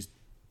if she's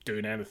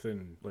doing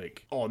anything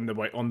like on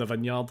the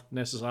vineyard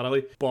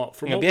necessarily. But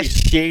from what a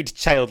shade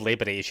child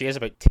labour, she is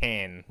about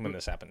 10 when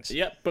this happens.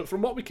 Yeah, but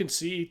from what we can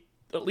see,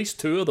 at least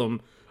two of them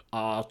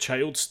are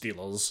child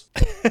stealers.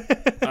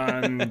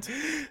 And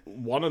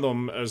one of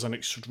them is an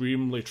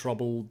extremely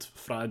troubled,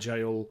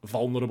 fragile,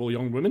 vulnerable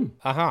young woman.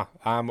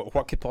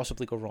 What could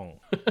possibly go wrong?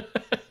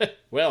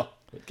 Well,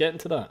 get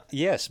into that.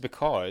 Yes,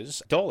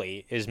 because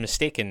Dolly is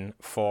mistaken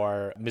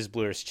for Ms.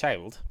 Bloor's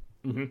child.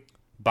 Mm-hmm.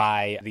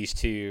 By these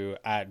two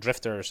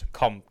drifters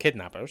cum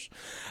kidnappers.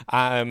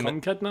 Cum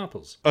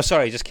kidnappers? Oh,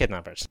 sorry, just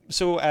kidnappers.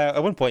 So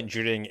at one point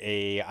during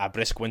a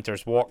brisk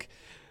winter's walk,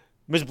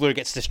 Ms. Bloor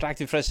gets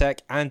distracted for a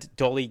sec and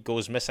Dolly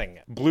goes missing.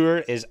 Bloor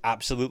is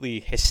absolutely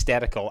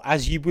hysterical,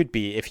 as you would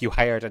be if you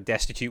hired a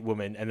destitute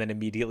woman and then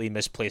immediately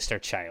misplaced her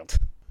child.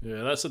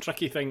 Yeah, that's a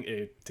tricky thing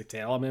to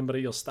tell a member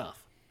of your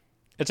staff.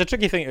 It's a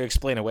tricky thing to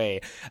explain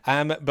away.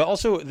 But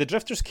also, the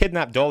drifters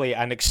kidnap Dolly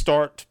and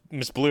extort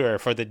Miss Bloor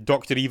for the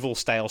Dr. Evil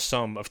style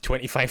sum of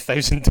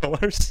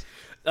 $25,000.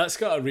 That's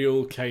got a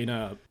real kind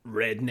of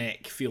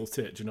redneck feel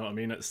to it, do you know what I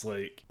mean? It's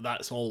like,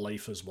 that's all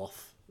life is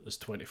worth, is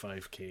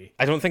 $25,000.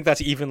 I don't think that's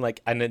even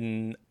like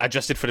an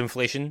adjusted for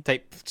inflation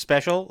type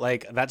special.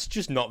 Like, that's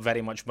just not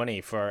very much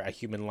money for a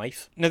human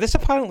life. Now, this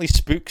apparently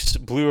spooks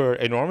Bloor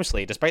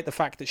enormously, despite the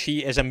fact that she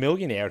is a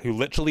millionaire who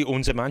literally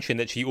owns a mansion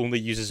that she only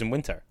uses in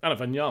winter. And a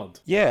vineyard.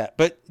 Yeah,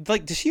 but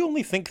like, does she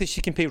only think that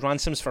she can pay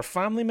ransoms for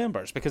family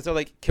members? Because they're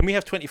like, can we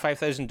have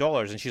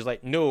 $25,000? And she's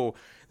like, no,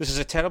 this is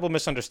a terrible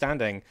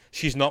misunderstanding.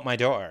 She's not my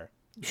daughter.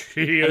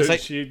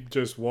 She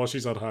just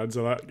washes her hands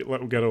of that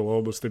little girl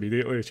almost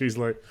immediately. She's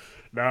like,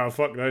 nah,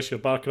 fuck this, you're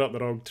barking up the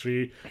wrong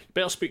tree.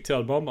 Better speak to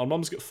her mum. Her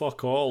mum's got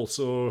fuck all,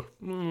 so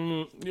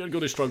you're going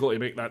to struggle to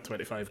make that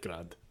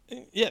 $25,000.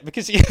 Yeah,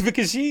 because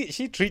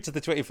she treats the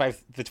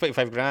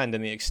 25 grand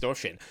and the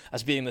extortion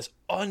as being this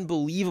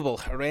unbelievable,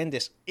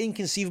 horrendous,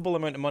 inconceivable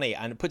amount of money,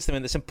 and it puts them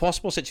in this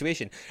impossible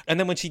situation. And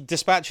then when she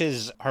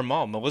dispatches her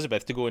mom,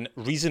 Elizabeth, to go and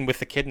reason with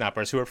the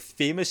kidnappers, who are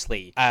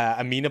famously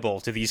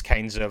amenable to these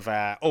kinds of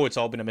it's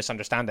all been a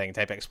misunderstanding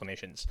type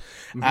explanations.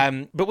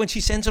 Mm-hmm. But when she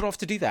sends her off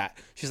to do that,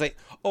 she's like,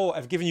 oh,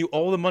 I've given you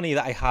all the money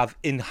that I have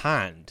in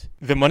hand.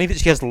 The money that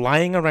she has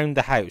lying around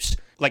the house,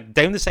 like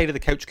down the side of the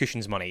couch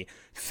cushions money,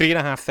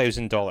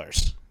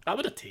 $3,500. I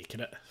would have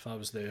taken it if I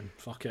was them.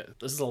 Fuck it.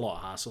 This is a lot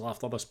of hassle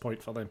after this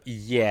point for them.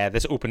 Yeah,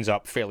 this opens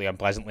up fairly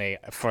unpleasantly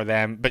for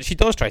them. But she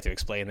does try to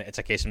explain that it's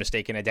a case of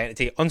mistaken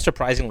identity.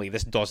 Unsurprisingly,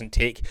 this doesn't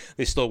take.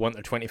 They still want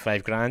their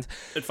 25 grand.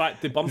 In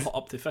fact, they bump it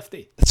up to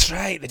 50. That's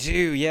right, they do,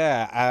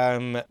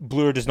 yeah.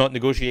 Bloor does not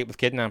negotiate with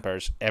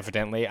kidnappers,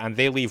 evidently, and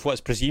they leave what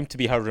is presumed to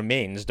be her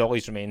remains,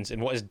 Dolly's remains, in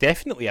what is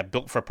definitely a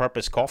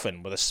built-for-purpose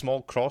coffin with a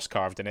small cross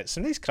carved in it.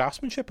 Some nice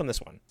craftsmanship on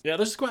this one. Yeah,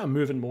 this is quite a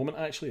moving moment,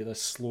 actually, this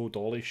slow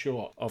Dolly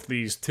shot of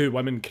these two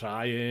women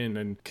crying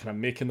and kind of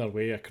making their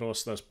way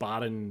across this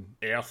barren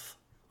earth.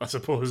 I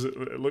suppose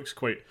it looks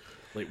quite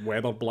like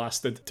weather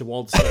blasted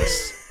towards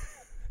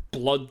this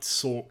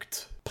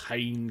blood-soaked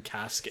pine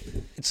casket.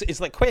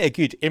 It's like quite a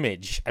good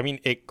image. I mean,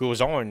 it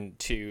goes on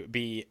to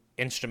be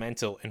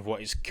instrumental in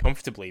what is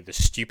comfortably the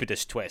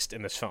stupidest twist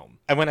in this film.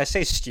 And when I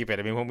say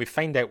stupid, I mean when we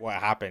find out what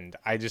happened,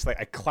 I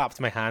clapped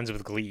my hands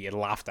with glee and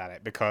laughed at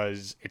it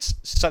because it's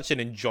such an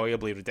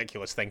enjoyably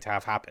ridiculous thing to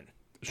have happen.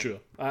 Sure.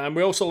 And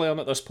we also learn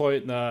at this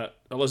point that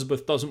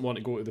Elizabeth doesn't want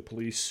to go to the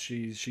police.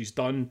 She's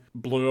done.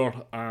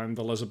 Bloor and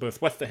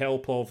Elizabeth, with the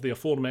help of the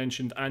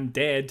aforementioned and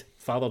dead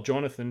Father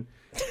Jonathan,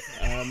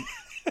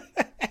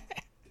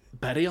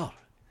 bury her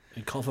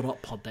and cover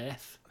up her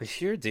death. They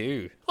sure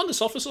do. On the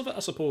surface of it, I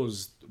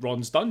suppose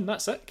Ron's done.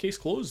 That's it. Case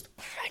closed.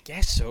 I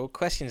guess so.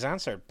 Questions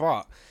answered.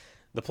 But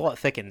the plot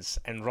thickens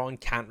and Ron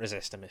can't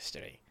resist a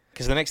mystery.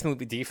 Because the next thing that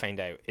we do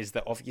find out is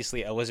that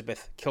obviously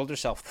Elizabeth killed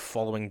herself the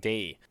following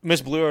day. Miss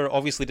Bloor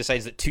obviously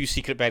decides that 2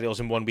 secret burials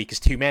in 1 week is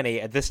too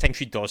many. At this time,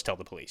 she does tell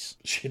the police.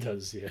 She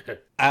does,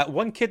 yeah.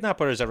 One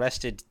kidnapper is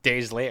arrested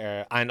days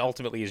later and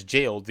ultimately is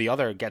jailed. The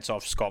other gets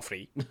off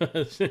scot-free.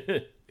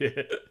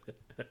 Yeah.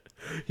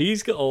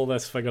 He's got all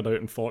this figured out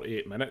in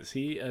 48 minutes.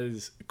 He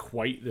is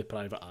quite the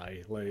private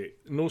eye. Like,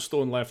 no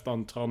stone left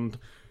unturned.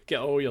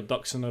 Get all your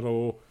ducks in a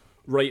row.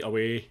 right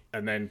away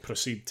and then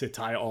proceed to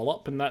tie it all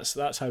up, and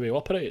that's how he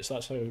operates.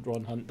 That's how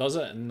Ron Hunt does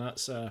it, and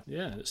that's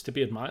it's to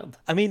be admired.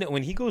 I mean,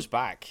 when he goes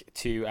back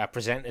to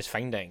present his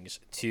findings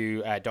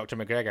to Dr.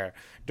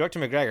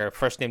 McGregor,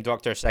 first name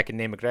Doctor, second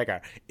name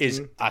McGregor,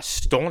 is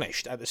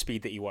astonished at the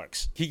speed that he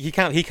works. He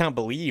can't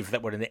believe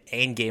that we're in the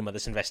end game of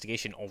this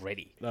investigation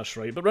already. That's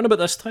right. But round about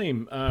this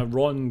time,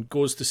 Ron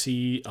goes to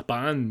see a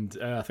band.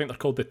 I think they're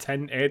called the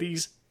Tin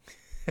Eddies.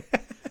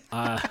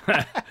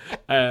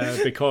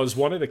 Because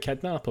one of the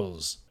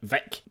kidnappers,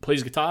 Vic,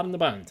 plays guitar in the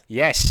band.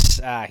 Yes,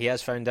 he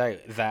has found out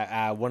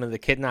that one of the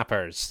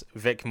kidnappers,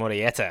 Vic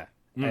Morrieta,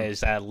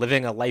 is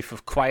living a life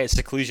of quiet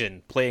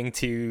seclusion, playing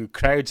to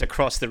crowds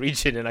across the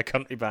region in a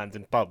country band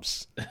in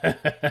pubs.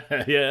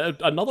 Yeah,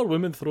 another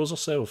woman throws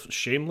herself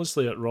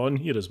shamelessly at Ron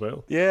here as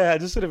well. Yeah, I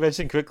just want to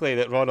mention quickly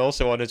that Ron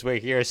also on his way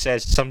here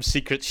says some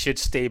secrets should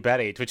stay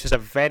buried, which is a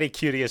very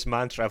curious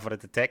mantra for a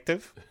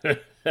detective.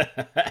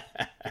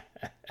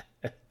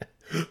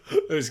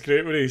 It's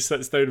great when he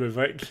sits down with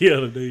Vic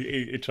here and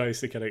he tries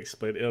to kind of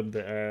explain to him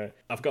that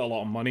I've got a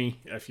lot of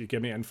money. If you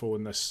give me info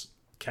on this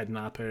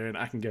kidnapping,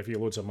 I can give you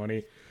loads of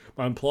money.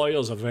 My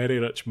employer's a very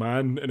rich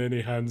man, and then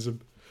he hands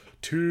him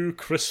 2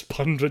 crisp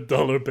 $100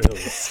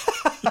 bills.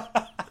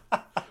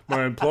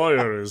 My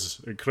employer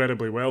is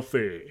incredibly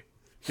wealthy.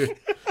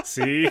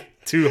 See?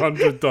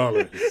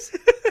 $200.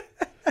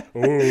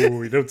 Oh,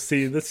 we don't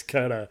see this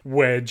kind of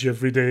wedge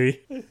every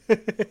day.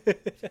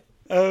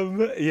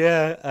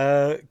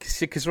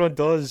 Because Ron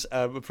does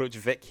approach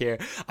Vic here.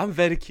 I'm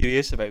very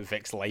curious about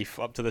Vic's life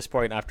up to this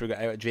point after he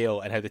got out of jail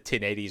and how the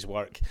Tin Eddies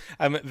work.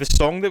 The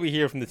song that we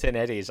hear from the Tin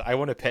Eddies, I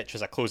want to pitch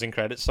as a closing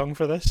credits song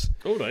for this.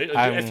 Oh, right.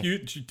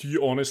 Do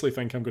you honestly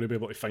think I'm going to be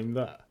able to find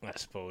that? I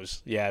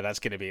suppose. Yeah, that's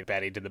going to be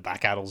buried in the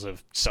back annals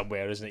of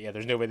somewhere, isn't it? Yeah,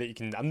 there's no way that you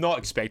can... I'm not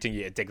expecting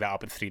you to dig that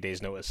up in 3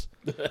 days' notice.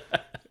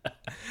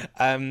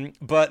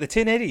 But the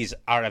Tin Eddies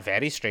are a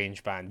very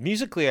strange band.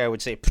 Musically, I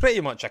would say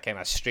pretty much a kind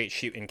of straight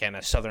shooting kind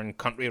of southern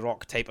country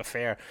rock type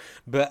affair,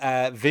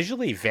 but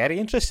visually very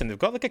interesting. They've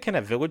got like a kind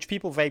of Village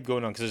People vibe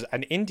going on, because there's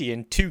an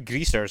Indian, 2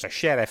 greasers, a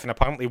sheriff, and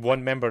apparently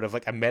 1 member of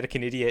like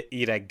American Idiot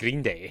era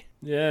Green Day.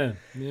 Yeah.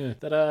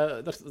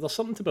 There's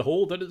something to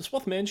behold. It's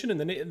worth mentioning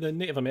the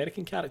Native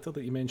American character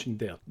that you mentioned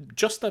there.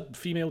 Just a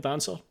female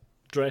dancer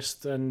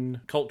dressed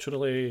in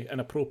culturally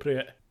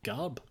inappropriate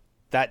garb.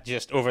 That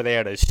just over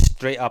there is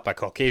straight up a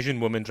Caucasian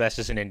woman dressed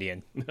as an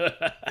Indian.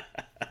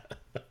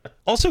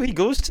 Also, he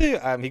goes to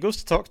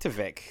talk to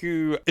Vic,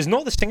 who is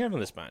not the singer in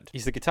this band.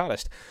 He's the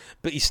guitarist,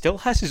 but he still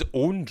has his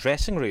own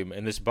dressing room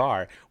in this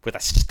bar with a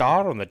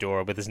star on the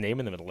door with his name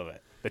in the middle of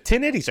it. The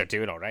Tin Eddies are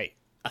doing all right.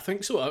 I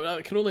think so.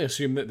 I can only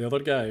assume that the other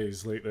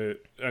guys, like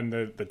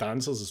the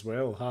dancers as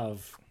well,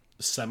 have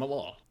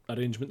similar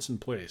arrangements in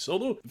place.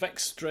 Although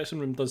Vic's dressing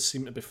room does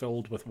seem to be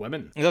filled with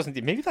women. It doesn't.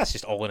 Maybe that's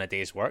just all in a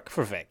day's work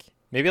for Vic.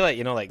 Maybe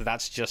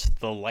that's just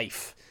the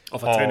life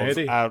of a Tin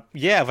Eddy.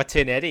 Of a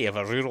Tin Eddy, of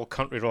a rural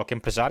country rock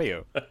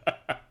impresario.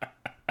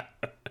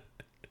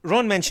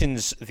 Ron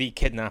mentions the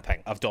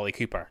kidnapping of Dolly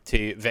Cooper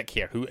to Vic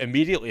here, who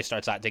immediately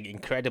starts acting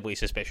incredibly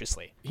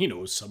suspiciously. He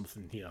knows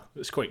something here.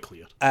 It's quite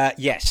clear.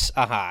 Yes.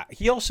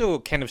 He also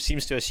kind of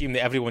seems to assume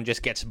that everyone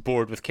just gets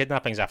bored with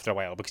kidnappings after a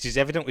while, because he's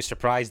evidently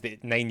surprised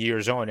that 9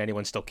 years on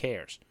anyone still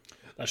cares.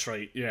 That's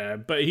right, yeah.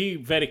 But he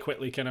very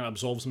quickly kind of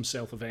absolves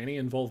himself of any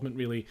involvement,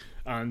 really,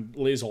 and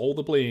lays all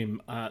the blame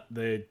at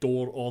the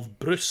door of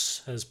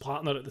Bruce, his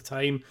partner at the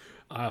time,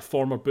 a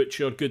former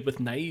butcher good with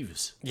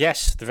knives.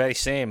 Yes, the very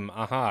same.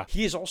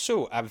 He is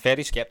also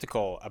very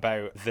sceptical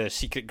about the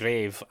secret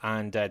grave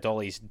and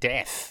Dolly's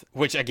death,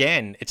 which,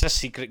 again, it's a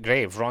secret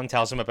grave. Ron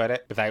tells him about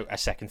it without a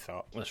second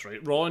thought. That's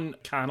right. Ron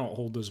cannot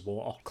hold his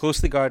water.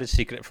 Closely guarded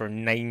secret for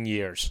 9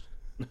 years.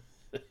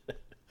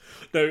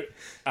 Now,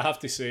 I have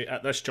to say,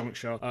 at this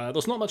juncture,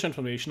 there's not much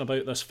information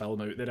about this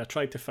film out there. I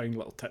tried to find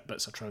little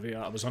tidbits of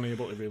trivia. I was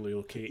unable to really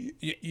locate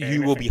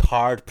You will be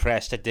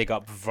hard-pressed to dig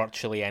up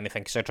virtually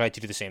anything, because I tried to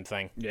do the same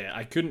thing. Yeah,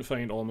 I couldn't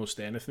find almost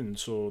anything,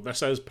 so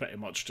this is pretty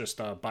much just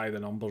a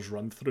by-the-numbers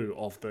run-through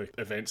of the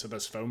events of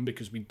this film,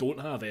 because we don't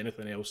have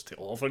anything else to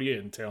offer you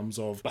in terms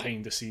of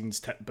behind-the-scenes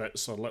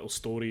tidbits or little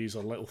stories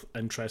or little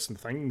interesting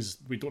things.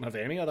 We don't have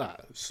any of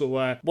that.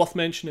 So, worth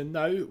mentioning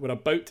now, we're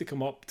about to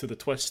come up to the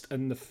twist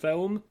in the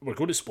film. We're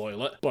going to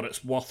spoil it, but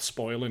it's worth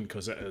spoiling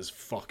because it is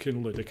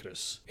fucking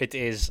ludicrous. It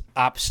is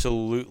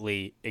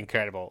absolutely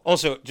incredible.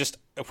 Also, just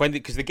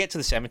because they get to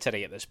the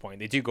cemetery at this point,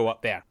 they do go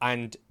up there,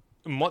 and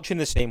much in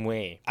the same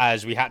way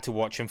as we had to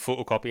watch him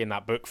photocopying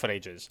that book for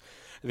ages,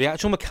 the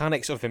actual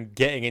mechanics of them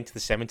getting into the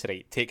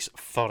cemetery takes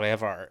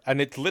forever, and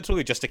it's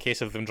literally just a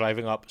case of them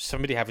driving up,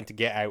 somebody having to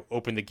get out,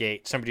 open the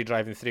gate, somebody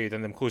driving through,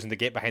 then them closing the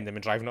gate behind them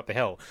and driving up the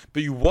hill.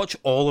 But you watch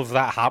all of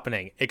that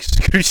happening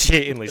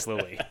excruciatingly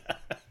slowly.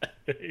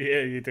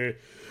 Yeah, you do.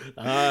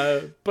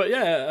 But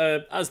yeah,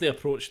 as they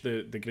approach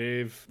the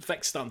grave,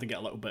 Vic's starting to get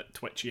a little bit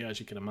twitchy, as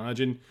you can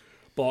imagine.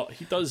 But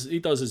he does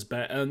his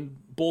bit, and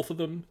both of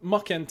them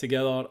muck in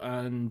together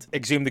and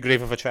Exhume the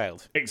grave of a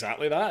child.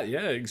 exactly that.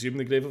 Yeah, exhume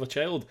the grave of a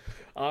child,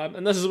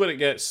 and this is where it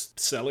gets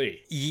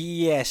silly.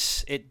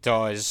 Yes, it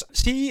does.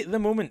 See the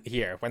moment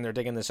here when they're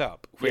digging this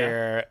up,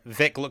 where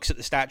Vic looks at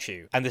the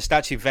statue, and the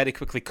statue very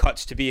quickly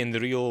cuts to being the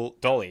real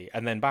Dolly,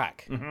 and then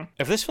back. Mm-hmm.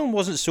 If this film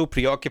wasn't so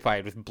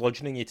preoccupied with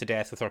bludgeoning you to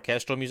death with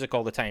orchestral music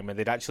all the time, and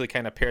they'd actually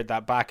kind of pared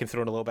that back and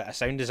thrown a little bit of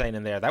sound design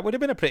in there, that would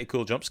have been a pretty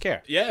cool jump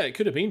scare. Yeah, it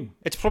could have been.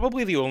 It's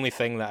probably the only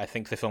thing that I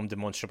think the film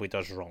demonstrably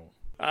does wrong.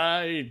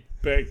 I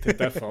beg to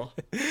differ.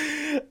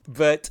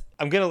 But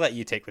I'm going to let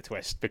you take the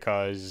twist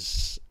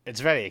because it's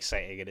very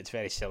exciting and it's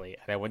very silly,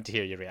 and I want to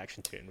hear your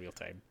reaction to it in real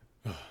time.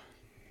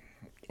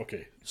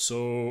 Okay,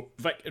 so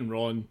Vic and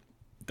Ron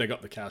dig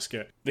up the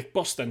casket. They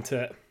burst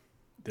into it.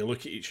 They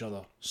look at each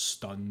other,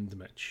 stunned,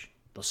 Mitch.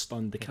 They're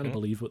stunned. They can't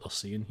believe what they're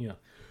seeing here.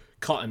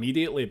 Cut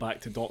immediately back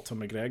to Dr.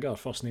 McGregor,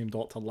 first name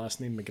Doctor, last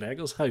name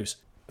McGregor's house.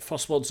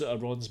 First words out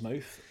of Ron's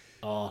mouth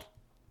are,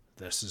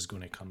 "This is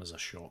going to come as a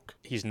shock."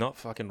 He's not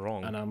fucking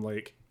wrong. And I'm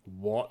like,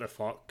 what the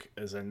fuck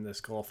is in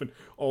this coffin?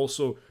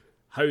 Also,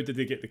 how did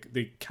they get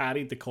they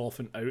carried the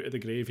coffin out of the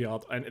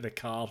graveyard into the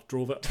car,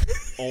 drove it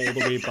all the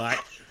way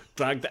back,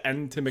 dragged it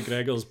into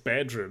McGregor's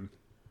bedroom,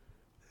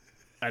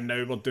 and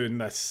now we're doing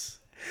this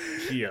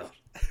here.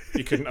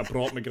 You couldn't have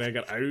brought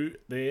McGregor out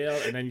there,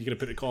 and then you're going to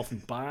put the coffin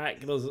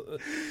back.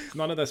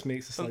 None of this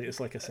makes the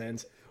slightest like a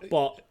sense.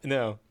 But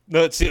No,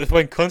 see,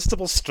 when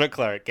Constable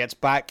Strickler gets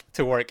back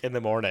to work in the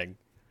morning,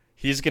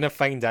 he's going to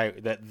find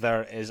out that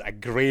there is a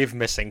grave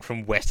missing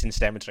from Weston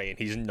Cemetery, and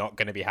he's not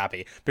going to be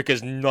happy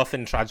because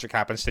nothing tragic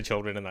happens to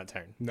children in that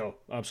town. no,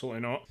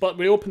 absolutely not. But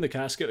we opened the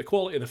casket. The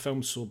quality of the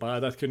film's so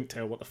bad, I couldn't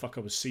tell what the fuck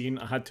I was seeing.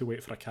 I had to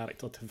wait for a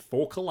character to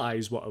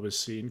vocalise what I was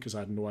seeing because I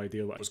had no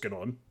idea what was going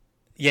on.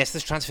 Yes,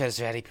 this transfer is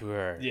very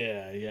poor.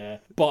 Yeah.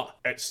 But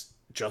it's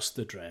just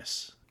the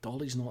dress.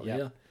 Dolly's not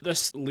there.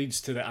 This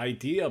leads to the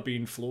idea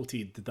being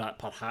floated that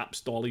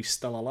perhaps Dolly's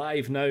still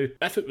alive. Now,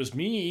 if it was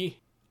me,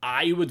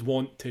 I would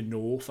want to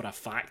know for a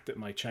fact that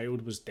my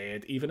child was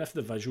dead, even if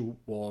the visual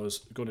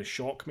was going to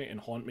shock me and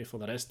haunt me for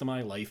the rest of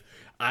my life.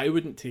 I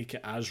wouldn't take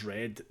it as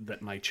read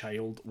that my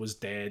child was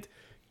dead,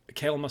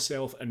 kill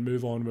myself and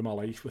move on with my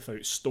life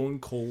without stone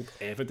cold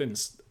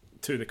evidence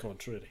to the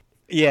contrary.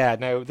 Yeah,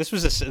 now this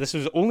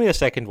was only a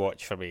second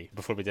watch for me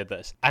before we did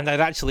this, and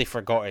I'd actually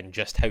forgotten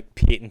just how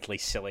patently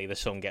silly the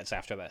song gets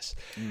after this.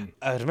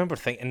 I remember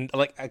thinking,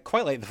 like, I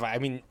quite like the fact. I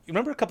mean, you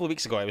remember a couple of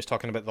weeks ago I was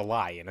talking about The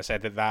Lie, and I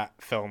said that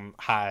film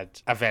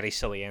had a very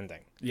silly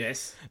ending.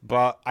 Yes.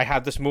 But I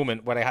had this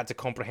moment where I had to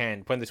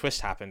comprehend when the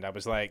twist happened. I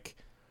was like,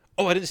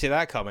 oh, I didn't see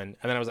that coming.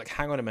 And then I was like,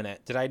 hang on a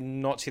minute. Did I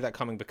not see that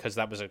coming because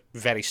that was a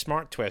very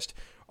smart twist?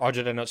 Or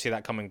did I not see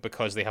that coming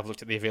because they have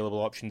looked at the available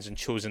options and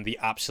chosen the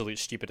absolute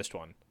stupidest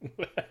one?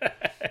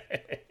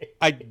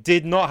 I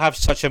did not have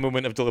such a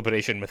moment of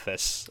deliberation with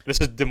this. This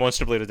is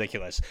demonstrably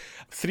ridiculous.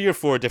 3 or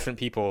 4 different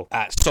people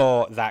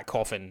saw that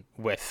coffin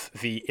with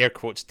the air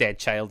quotes dead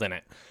child in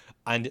it.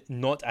 And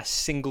not a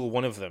single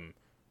one of them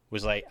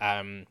was like, you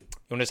want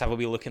to just have a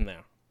wee look in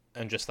there?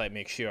 And just like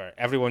make sure.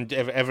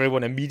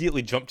 Everyone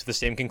immediately jumped to the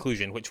same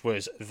conclusion, which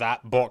was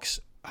that box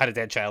had a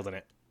dead child in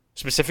it.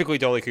 Specifically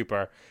Dolly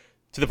Cooper,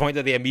 to the point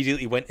that they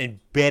immediately went and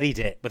buried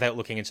it without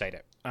looking inside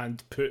it.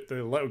 And put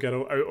the little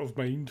girl out of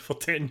mind for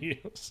 10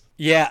 years.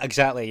 Yeah,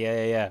 exactly.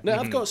 Yeah. Now,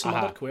 I've got some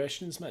other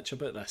questions, Mitch,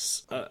 about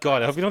this.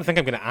 God, I hope you don't think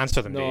I'm going to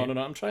answer them. No.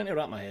 I'm trying to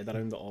wrap my head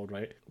around it all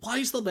right. Why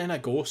is there then a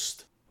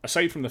ghost?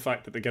 Aside from the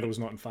fact that the girl's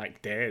not in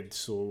fact dead,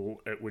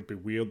 so it would be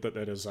weird that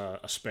there is a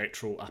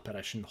spectral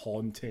apparition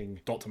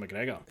haunting Dr.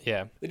 McGregor.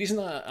 Yeah. The reason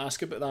I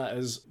ask about that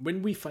is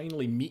when we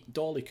finally meet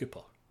Dolly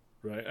Cooper,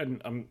 right,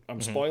 and I'm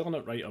spoiling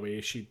it right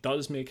away, she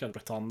does make a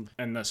return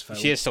in this film.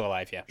 She is still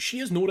alive, yeah. She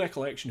has no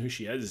recollection who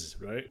she is,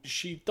 right?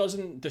 She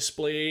doesn't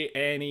display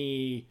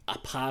any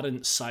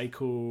apparent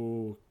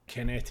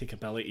psychokinetic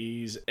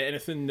abilities,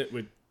 anything that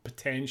would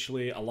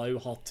potentially allow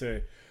her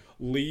to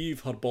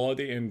leave her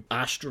body and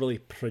astrally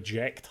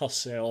project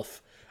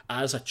herself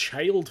as a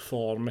child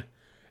form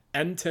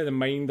into the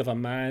mind of a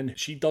man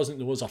she doesn't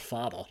know as her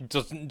father.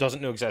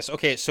 Doesn't know exists.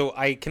 Okay, so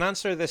I can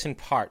answer this in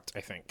part,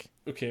 I think.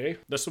 Okay,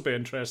 this will be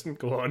interesting.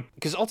 Go on.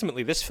 Because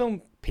ultimately, this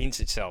film paints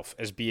itself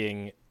as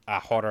being a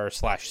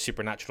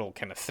horror/supernatural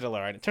kind of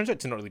thriller, and it turns out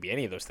to not really be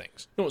any of those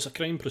things. No, it's a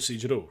crime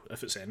procedural,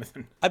 if it's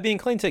anything. I'd be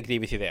inclined to agree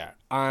with you there.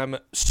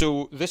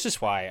 So this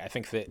is why I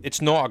think that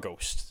it's not a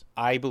ghost.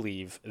 I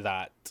believe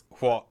that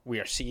what we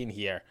are seeing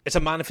here is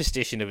a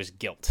manifestation of his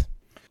guilt.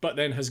 But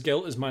then his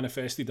guilt is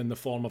manifested in the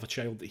form of a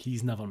child that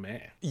he's never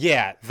met.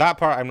 Yeah, that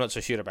part I'm not so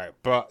sure about.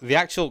 But the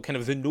actual kind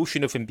of the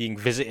notion of him being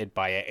visited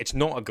by it, it's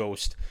not a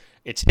ghost.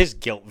 It's his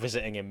guilt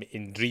visiting him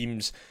in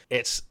dreams.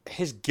 It's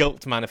his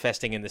guilt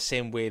manifesting in the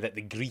same way that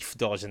the grief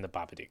does in the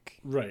Babadook.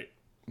 Right.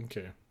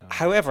 Okay.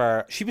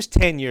 However, she was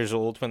 10 years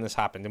old when this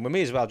happened, and we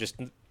may as well just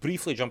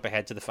briefly jump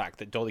ahead to the fact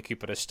that Dolly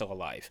Cooper is still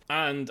alive.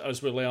 And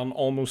as we learn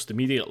almost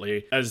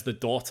immediately, is the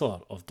daughter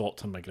of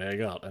Dr.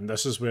 McGregor, and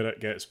this is where it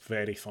gets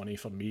very funny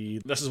for me.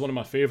 This is one of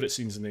my favourite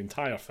scenes in the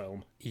entire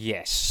film.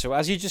 Yes, so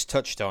as you just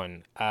touched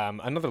on,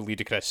 another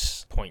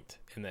ludicrous point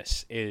in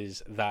this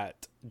is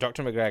that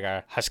Dr.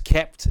 McGregor has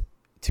kept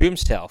to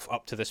himself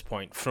up to this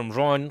point, from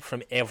Ron,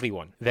 from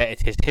everyone, that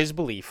it is his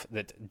belief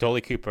that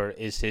Dolly Cooper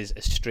is his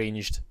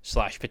estranged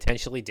 /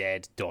 potentially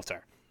dead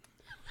daughter.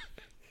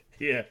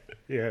 Yeah.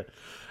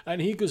 And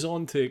he goes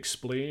on to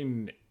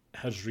explain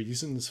his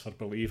reasons for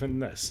believing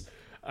this.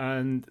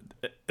 And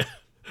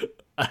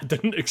I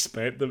didn't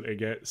expect them to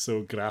get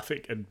so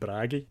graphic and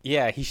braggy.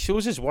 Yeah, he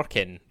shows his work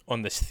in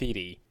on this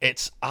theory.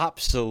 It's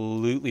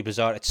absolutely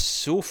bizarre. It's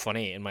so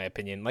funny, in my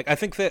opinion. Like, I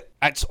think that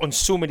it's on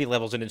so many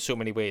levels and in so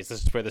many ways.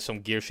 This is where there's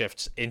some gear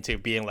shifts into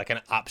being like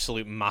an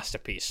absolute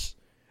masterpiece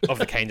of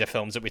the kind of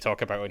films that we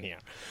talk about in here.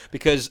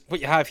 Because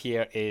what you have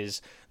here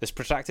is this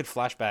protracted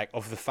flashback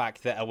of the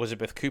fact that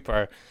Elizabeth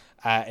Cooper,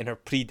 in her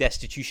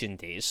pre-destitution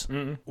days,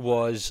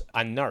 was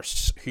a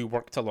nurse who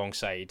worked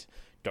alongside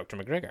Dr.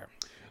 McGregor.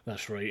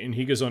 That's right, and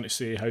he goes on to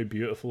say how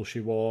beautiful she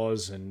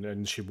was,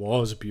 and she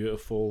was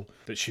beautiful,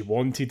 that she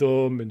wanted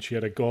him, and she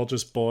had a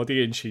gorgeous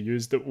body, and she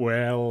used it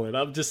well, and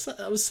I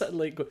was sitting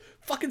like,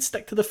 fucking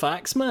stick to the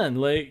facts, man,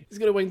 like, he's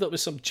going to wind up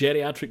with some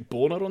geriatric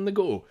boner on the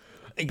go.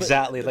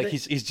 Exactly, like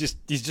he's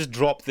just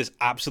dropped this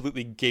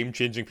absolutely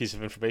game-changing piece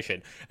of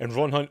information, and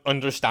Ron Hunt,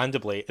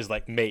 understandably, is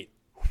like, mate,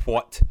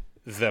 what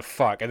the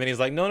fuck? And then he's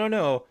like,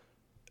 no,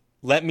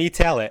 let me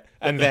tell it,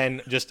 and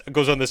then just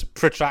goes on this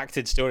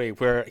protracted story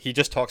where he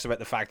just talks about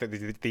the fact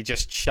that they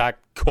just shag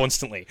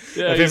constantly.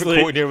 Yeah, my favorite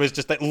quote in here was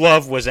just like,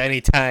 love was any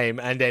time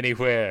and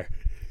anywhere.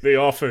 The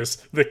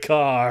office, the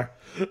car.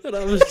 And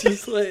I was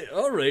just like,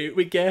 alright,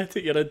 we get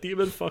it, you're a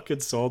demon fucking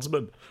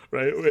swordsman,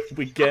 right?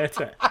 We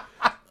get it.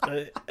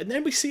 And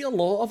then we see a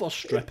lot of her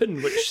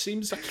stripping, which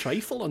seems a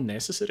trifle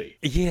unnecessary.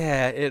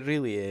 Yeah, it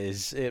really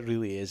is. It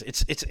really is.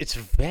 It's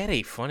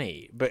very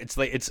funny, but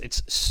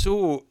it's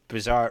so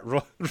bizarre.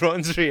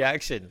 Ron's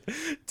reaction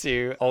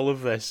to all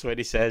of this when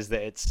he says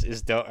that it's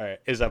his daughter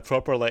is a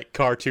proper like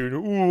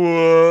cartoon.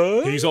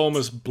 What? He's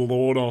almost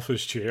blown off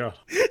his chair.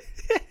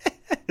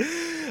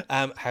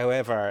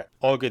 However,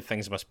 all good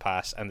things must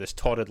pass, and this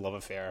torrid love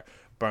affair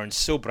burns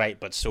so bright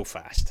but so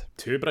fast.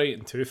 Too bright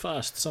and too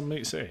fast, some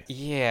might say.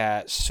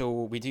 Yeah, so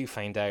we do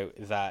find out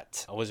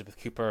that Elizabeth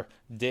Cooper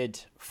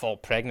did fall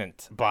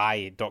pregnant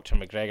by Dr.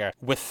 McGregor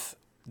with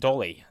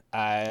Dolly.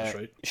 That's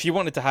right. She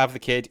wanted to have the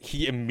kid.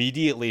 He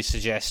immediately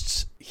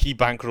suggests he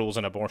bankrolls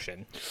an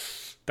abortion.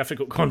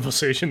 Difficult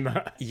conversation,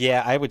 that.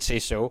 Yeah, I would say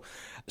so.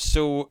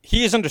 So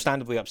he is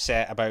understandably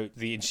upset about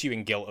the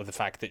ensuing guilt of the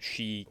fact that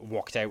she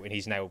walked out, and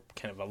he's now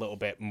kind of a little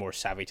bit more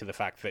savvy to the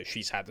fact that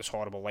she's had this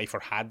horrible life, or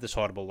had this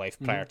horrible life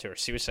prior to her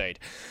suicide.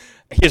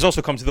 He has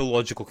also come to the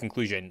logical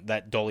conclusion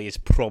that Dolly is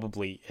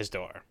probably his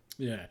daughter.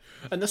 Yeah.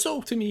 And this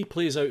all, to me,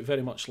 plays out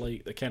very much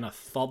like the kind of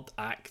third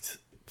act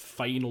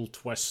final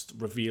twist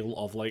reveal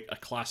of like a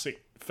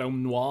classic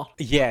film noir.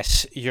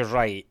 Yes, you're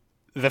right.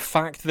 The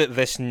fact that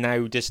this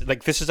now this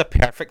is a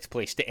perfect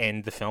place to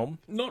end the film.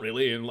 Not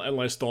really,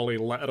 unless Dolly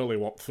literally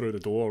walked through the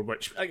door,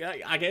 which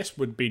I guess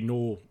would be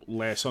no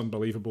less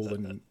unbelievable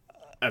than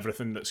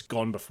everything that's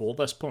gone before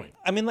this point.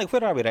 I mean, like,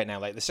 where are we right now?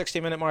 Like the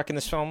 60-minute mark in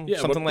this film? Yeah,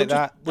 something like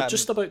that? We're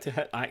just about to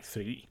hit Act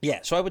 3.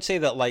 Yeah, so I would say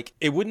that, like,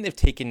 it wouldn't have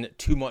taken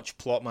too much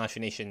plot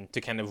machination to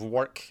kind of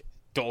work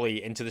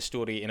Dolly into the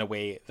story in a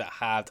way that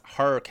had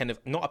her kind of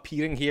not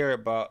appearing here,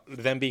 but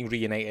them being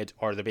reunited,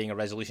 or there being a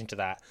resolution to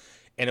that,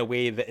 in a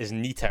way that is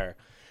neater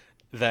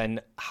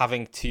than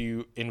having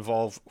to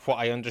involve what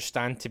I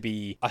understand to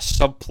be a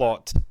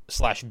subplot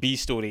 / B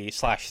story /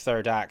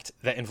 third act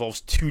that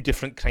involves two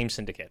different crime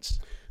syndicates.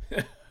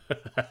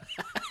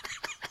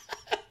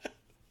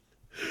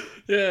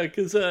 Yeah,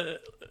 because Dr.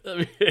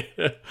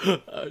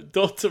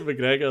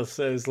 McGregor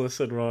says,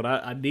 listen, Ron,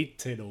 I need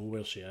to know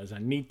where she is. I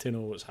need to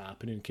know what's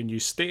happening. Can you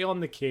stay on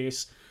the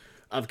case?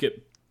 I've got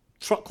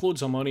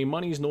truckloads of money.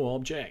 Money's no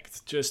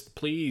object. Just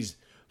please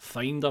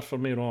find her for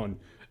me, Ron.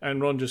 And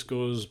Ron just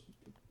goes,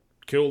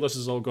 cool, this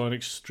has all gone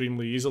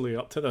extremely easily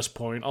up to this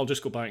point. I'll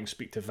just go back and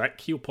speak to Vic.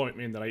 He'll point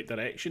me in the right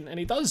direction. And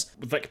he does.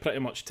 Vic pretty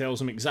much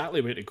tells him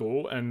exactly where to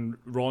go, and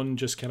Ron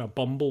just kind of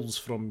bumbles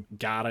from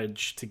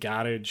garage to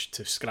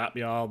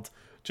scrapyard,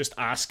 just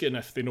asking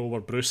if they know where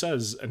Bruce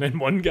is. And then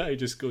one guy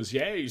just goes,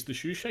 yeah, he's the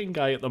shoe shine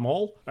guy at the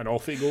mall. And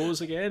off he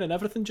goes again, and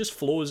everything just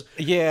flows.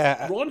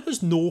 Yeah. Ron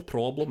has no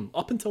problem,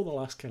 up until the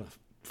last kind of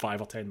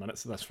 5 or 10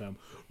 minutes of this film,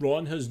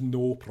 Ron has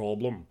no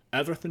problem.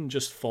 Everything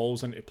just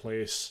falls into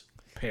place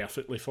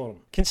perfectly for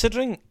him.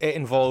 Considering it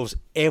involves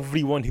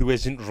everyone who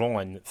isn't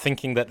Ron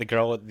thinking that the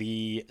girl at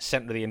the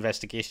centre of the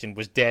investigation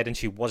was dead and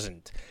she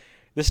wasn't,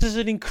 this is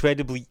an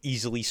incredibly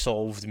easily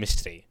solved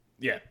mystery.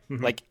 Yeah.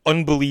 Like,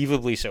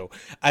 unbelievably so.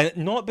 And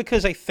not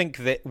because I think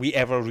that we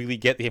ever really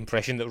get the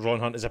impression that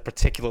Ron Hunt is a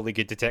particularly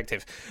good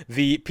detective.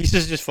 The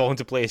pieces just fall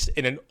into place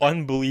in an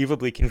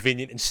unbelievably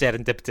convenient and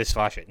serendipitous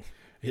fashion.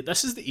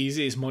 This is the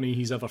easiest money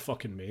he's ever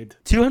fucking made.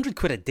 200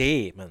 quid a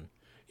day, man.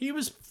 He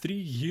was 3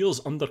 years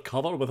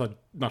undercover with a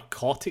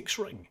narcotics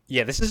ring.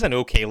 Yeah, this is an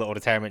okay little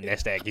retirement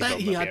nest egg. I bet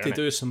he had to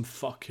do some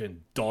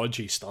fucking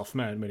dodgy stuff,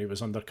 man, when he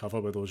was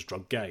undercover with those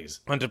drug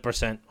guys.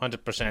 100%,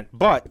 100%.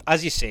 But,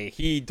 as you say,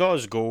 he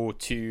does go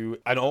to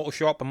an auto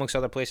shop, amongst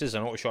other places,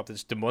 an auto shop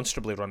that's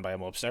demonstrably run by a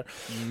mobster.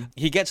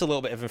 He gets a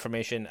little bit of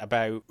information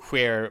about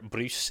where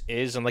Bruce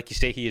is, and like you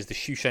say, he is the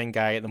shoeshine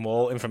guy at the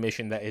mall,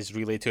 information that is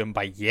relayed to him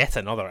by yet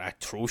another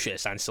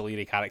atrocious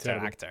ancillary character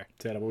actor.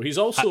 Terrible. He's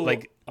also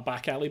like a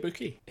back alley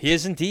bookie. He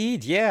is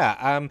indeed,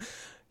 yeah.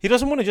 He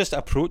doesn't want to just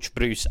approach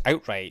Bruce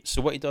outright,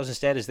 so what he does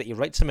instead is that he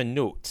writes him a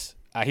note.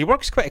 He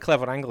works quite a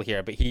clever angle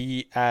here, but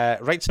he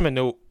writes him a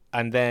note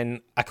and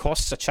then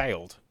accosts a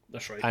child.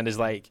 That's right. And is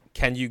like,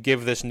 can you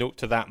give this note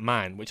to that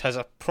man? Which has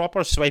a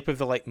proper swipe of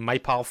the, like, my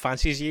pal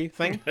fancies you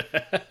thing.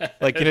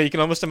 Like, you know, you can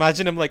almost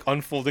imagine him, like,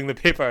 unfolding the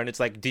paper and it's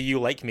like, do you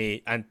like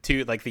me? And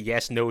two, like, the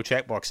yes, no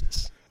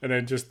checkboxes. And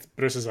then just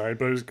Bruce's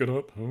eyebrows going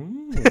up.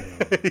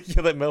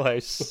 You're like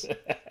Millhouse.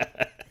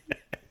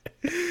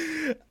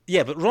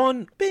 Yeah, but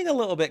Ron being a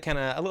little bit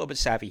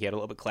savvy here, a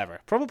little bit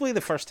clever. Probably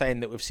the first time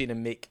that we've seen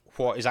him make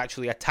what is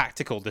actually a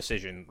tactical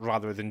decision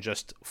rather than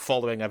just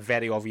following a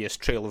very obvious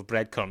trail of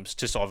breadcrumbs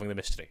to solving the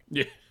mystery.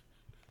 Yeah.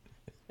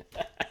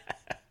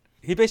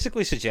 He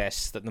basically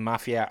suggests that the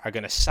Mafia are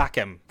going to sack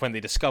him when they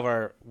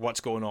discover what's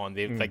going on.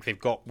 They've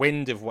got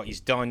wind of what he's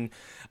done,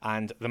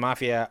 and the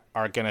Mafia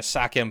are going to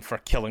sack him for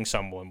killing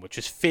someone, which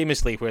is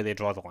famously where they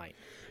draw the line.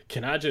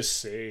 Can I just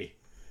say,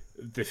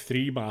 the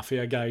 3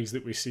 Mafia guys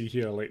that we see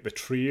here, like the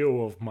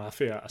trio of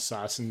Mafia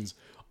assassins,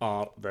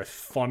 are the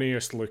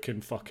funniest looking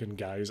fucking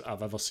guys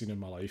I've ever seen in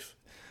my life.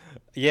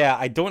 Yeah,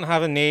 I don't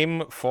have a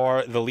name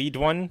for the lead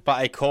one, but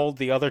I called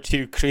the other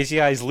 2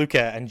 Crazy Eyes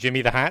Luca and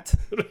Jimmy the Hat.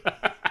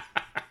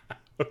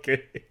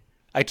 Okay.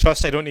 I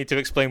trust I don't need to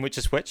explain which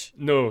is which.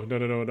 No.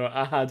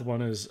 I had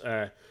one as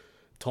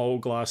tall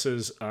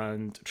glasses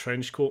and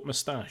trench coat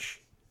moustache.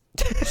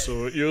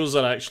 So yours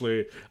are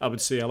actually, I would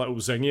say, a little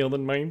zingier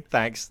than mine.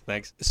 Thanks.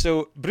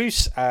 So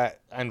Bruce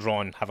and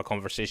Ron have a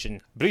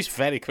conversation. Bruce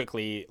very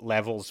quickly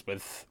levels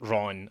with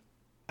Ron.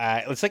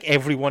 It's like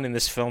everyone in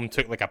this film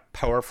took like a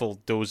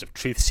powerful dose of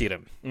truth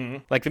serum.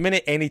 Mm-hmm. Like the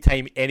minute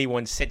anytime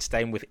anyone sits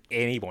down with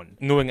anyone,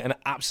 knowing an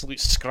absolute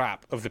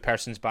scrap of the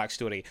person's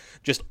backstory,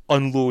 just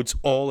unloads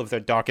all of their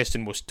darkest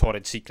and most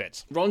torrid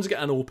secrets. Ron's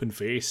got an open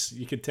face.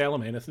 You can tell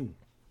him anything.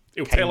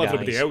 He'll tell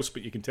everybody else,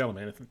 but you can tell him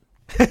anything.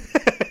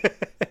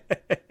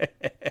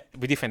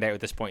 We do find out at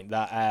this point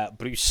that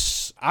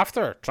Bruce,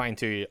 after trying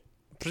to,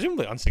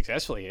 presumably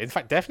unsuccessfully, in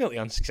fact definitely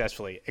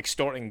unsuccessfully,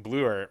 extorting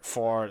Bluer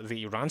for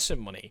the ransom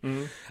money,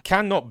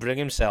 cannot bring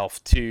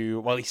himself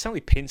to, well, he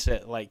certainly paints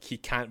it like he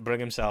can't bring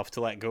himself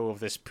to let go of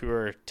this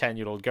poor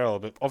 10-year-old girl,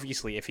 but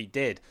obviously if he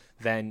did,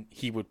 then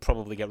he would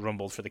probably get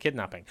rumbled for the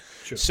kidnapping.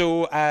 Sure.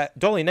 So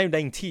Dolly, now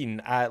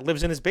 19,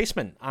 lives in his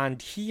basement, and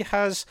he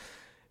has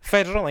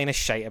fed her a line of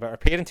shite about her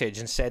parentage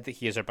and said that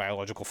he is her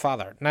biological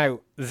father. Now,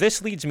 this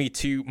leads me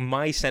to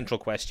my central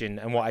question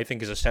and what I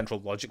think is a central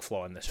logic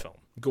flaw in this film.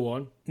 Go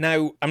on.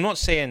 Now, I'm not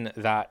saying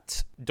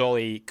that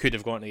Dolly could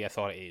have gone to the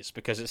authorities,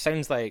 because it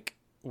sounds like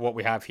what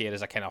we have here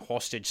is a kind of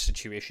hostage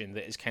situation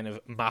that is kind of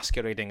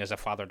masquerading as a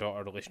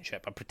father-daughter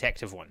relationship, a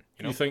protective one.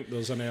 You think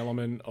there's an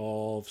element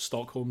of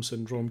Stockholm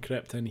Syndrome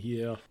crept in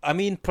here? I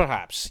mean,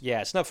 perhaps,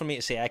 yeah. It's not for me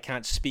to say. I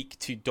can't speak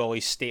to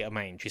Dolly's state of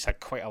mind. She's had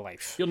quite a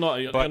life. You're not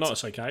a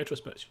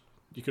psychiatrist, bitch.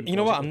 You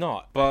know what? I'm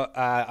not. But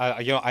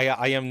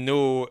I am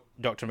no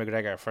Dr.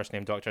 McGregor, first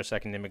name Doctor,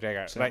 second name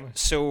McGregor. Certainly. Right.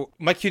 So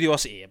my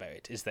curiosity about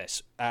it is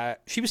this: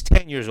 she was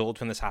 10 years old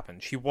when this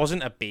happened. She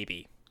wasn't a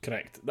baby.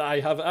 Correct.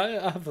 I have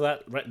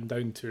that written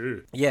down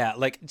too. Yeah,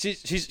 like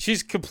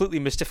she's completely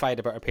mystified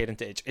about her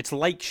parentage. It's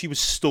like she was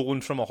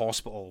stolen from a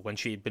hospital when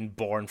she had been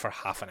born for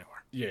half an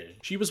hour. Yeah,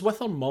 she was with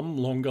her mum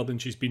longer than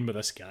she's been with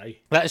this guy.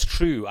 That is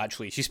true,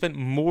 actually. She spent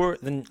more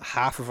than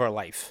half of her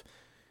life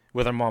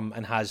with her mum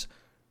and has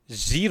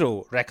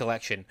zero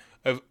recollection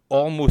of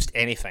almost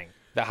anything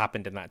that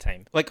happened in that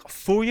time. Like,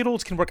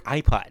 4-year-olds can work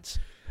iPads.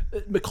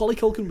 Macaulay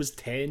Culkin was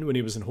 10 when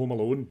he was in Home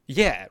Alone.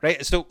 Yeah,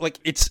 right? So, like,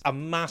 it's a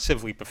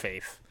massive leap of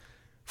faith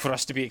for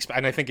us to be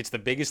and I think it's the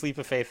biggest leap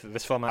of faith that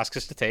this film asks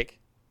us to take.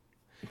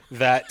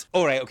 That,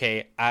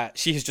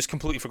 she has just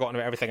completely forgotten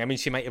about everything. I mean,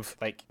 she might have,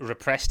 like,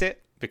 repressed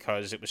it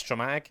because it was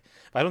traumatic,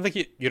 but I don't think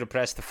you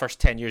repress the first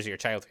 10 years of your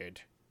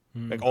childhood.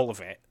 Like, all of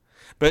it.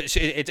 But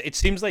it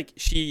seems like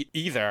she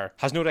either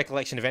has no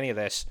recollection of any of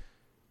this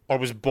or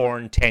was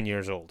born 10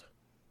 years old.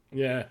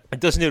 Yeah. It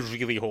doesn't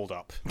really hold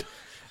up.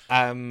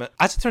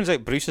 As it turns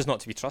out, Bruce is not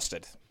to be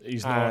trusted.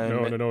 He's not.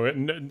 No.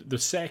 The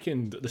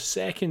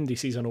second he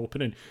sees an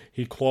opening,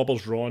 he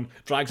clobbers Ron,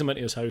 drags him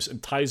into his house,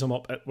 and ties him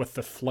up with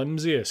the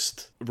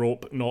flimsiest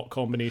rope knot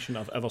combination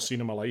I've ever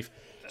seen in my life.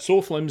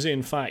 So flimsy,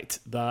 in fact,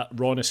 that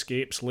Ron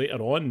escapes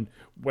later on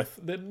with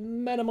the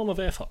minimum of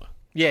effort.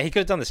 Yeah, he could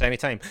have done this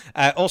anytime.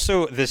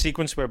 Also, the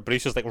sequence where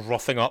Bruce is like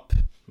roughing up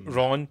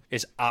Ron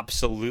is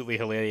absolutely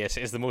hilarious.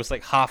 It is the most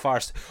like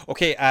half-arsed,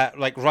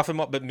 like rough him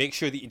up, but make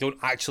sure that you don't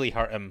actually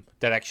hurt him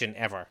direction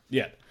ever.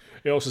 Yeah.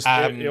 He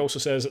also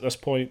says at this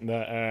point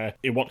that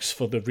he works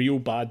for the real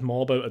bad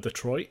mob out of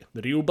Detroit.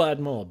 The real bad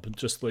mob,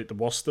 just like the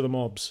worst of the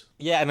mobs.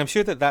 Yeah, and I'm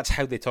sure that that's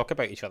how they talk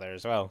about each other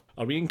as well.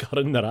 Are we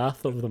incurring the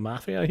wrath of the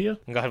mafia here?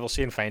 God, we'll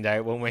soon find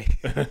out, won't we?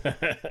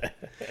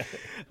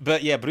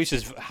 But yeah, Bruce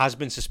has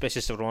been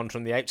suspicious of Ron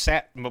from the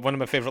outset. One of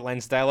my favourite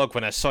lines of dialogue,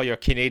 when I saw your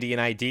Canadian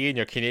ID and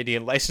your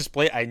Canadian license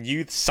plate, I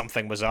knew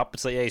something was up.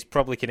 It's like, yeah, he's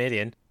probably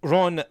Canadian.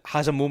 Ron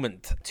has a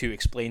moment to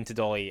explain to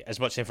Dolly as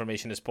much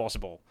information as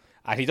possible.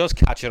 And he does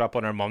catch her up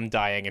on her mum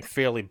dying in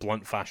fairly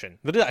blunt fashion.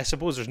 I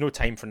suppose there's no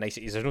time for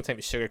niceties. There's no time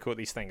to sugarcoat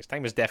these things.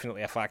 Time is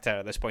definitely a factor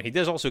at this point. He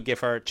does also give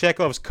her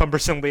Chekhov's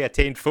cumbersomely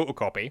attained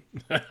photocopy.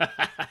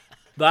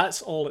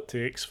 That's all it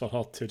takes for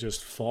her to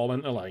just fall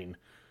into line.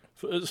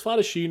 As far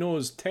as she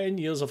knows, 10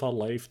 years of her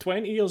life,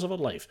 20 years of her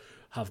life,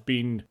 have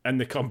been in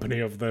the company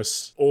of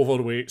this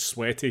overweight,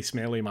 sweaty,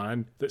 smelly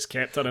man that's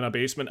kept her in a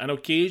basement and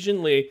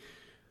occasionally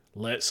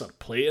lets her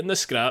play in the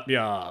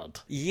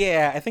scrapyard.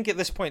 Yeah, I think at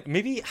this point,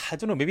 maybe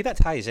that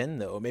ties in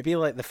though. Maybe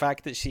like the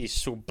fact that she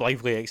so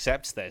blithely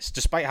accepts this,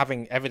 despite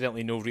having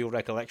evidently no real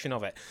recollection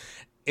of it,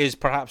 is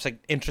perhaps an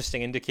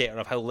interesting indicator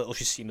of how little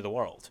she's seen of the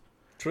world.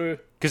 True.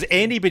 Because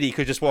anybody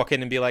could just walk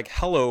in and be like,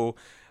 hello,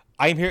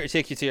 I'm here to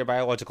take you to your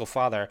biological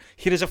father.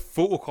 Here is a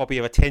photocopy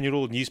of a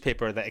 10-year-old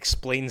newspaper that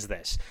explains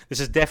this.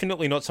 This is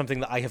definitely not something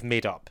that I have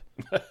made up.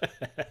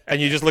 And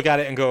you just look at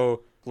it and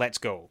go, let's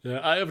go. Yeah,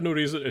 I have no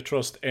reason to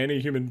trust any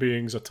human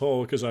beings at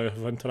all because I have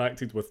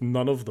interacted with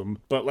none of them.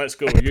 But let's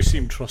go. You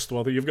seem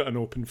trustworthy. You've got an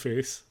open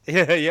face.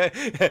 Yeah.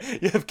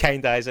 You have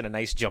kind eyes and a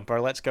nice jumper.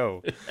 Let's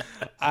go.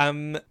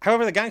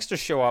 However, the gangsters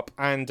show up,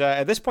 and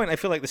at this point, I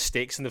feel like the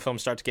stakes in the film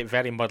start to get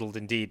very muddled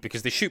indeed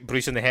because they shoot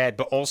Bruce in the head,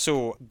 but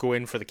also go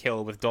in for the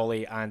kill with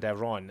Dolly and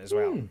Ron as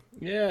well.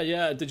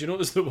 Yeah. Did you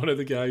notice that one of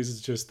the guys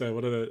is just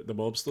one of the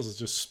mobsters is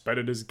just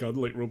spinning his gun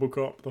like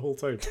RoboCop the whole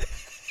time?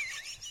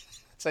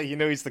 So you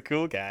know he's the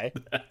cool guy.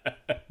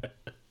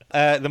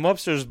 The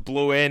mobsters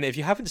blow in. If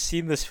you haven't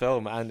seen this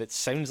film and it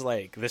sounds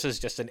like this is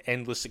just an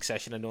endless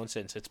succession of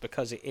nonsense, it's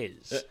because it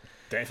is. It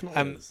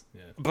definitely is.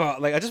 Yeah.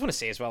 But like, I just want to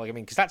say as well, like, I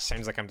mean, because that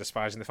sounds like I'm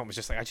despising the film. It's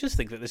just like I just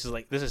think that this is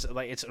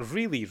it's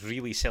really,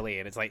 really silly,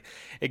 and it's like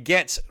it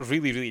gets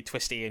really, really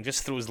twisty and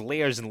just throws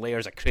layers and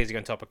layers of crazy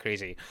on top of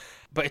crazy.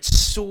 But it's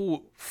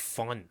so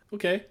fun.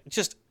 Okay.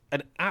 Just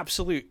an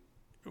absolute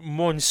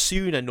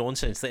monsoon of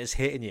nonsense that is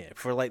hitting you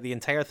for like the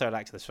entire third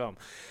act of this film.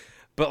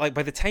 But like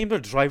by the time they're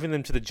driving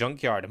them to the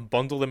junkyard and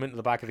bundle them into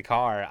the back of the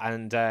car,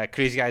 and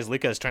crazy guys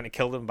Lucas trying to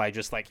kill them by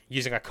just like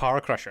using a car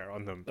crusher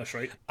on them, That's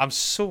right. I'm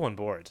so on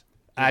board.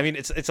 I mean,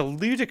 it's a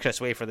ludicrous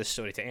way for this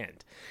story to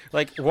end.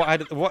 Like what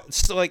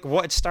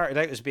it started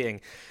out as being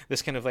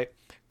this kind of like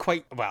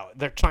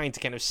they're trying to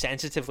kind of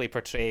sensitively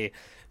portray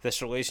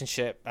this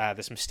relationship,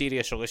 this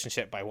mysterious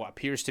relationship by what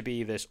appears to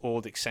be this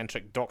old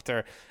eccentric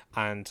doctor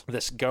and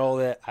this girl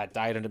that had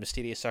died under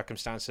mysterious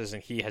circumstances,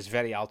 and he has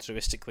very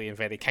altruistically and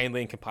very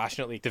kindly and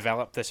compassionately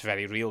developed this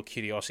very real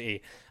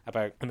curiosity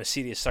about the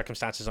mysterious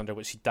circumstances under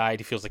which he died.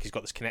 He feels like he's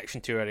got this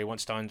connection to her. He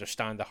wants to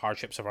understand the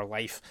hardships of her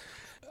life.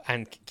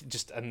 And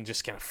just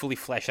kind of fully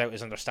flesh out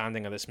his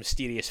understanding of this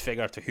mysterious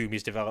figure to whom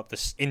he's developed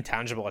this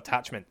intangible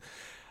attachment.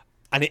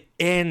 And it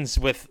ends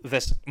with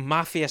this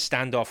mafia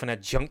standoff in a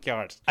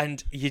junkyard.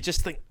 And you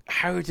just think,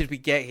 how did we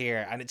get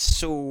here? And it's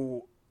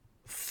so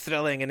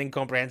thrilling and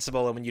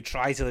incomprehensible. And when you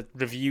try to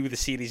review the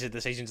series of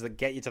decisions that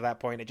get you to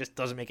that point, it just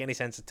doesn't make any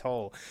sense at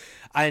all.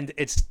 And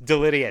it's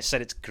delirious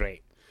and it's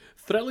great.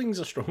 Thrilling's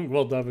a strong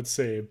word, I would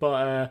say,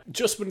 but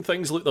just when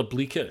things look their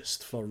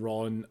bleakest for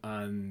Ron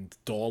and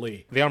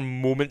Dolly, they are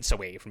moments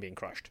away from being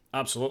crushed.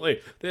 Absolutely.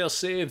 They are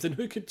saved, and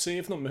who could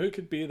save them? Who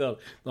could be their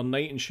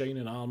knight in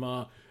shining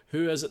armour?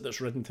 Who is it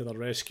that's ridden to their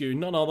rescue?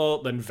 None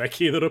other than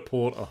Vicky the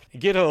reporter.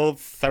 Good old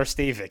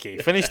thirsty Vicky.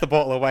 Finished the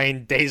bottle of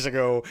wine days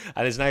ago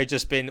and has now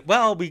just been,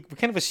 well, we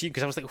kind of assumed,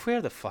 because I was like,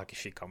 where the fuck has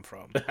she come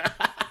from?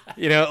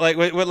 You know, like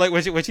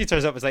when she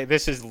turns up, it's like,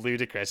 this is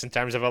ludicrous in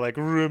terms of a like,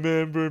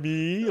 remember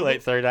me,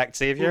 like third act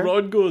savior.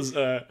 Ron goes,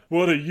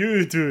 what are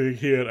you doing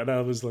here? And I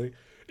was like,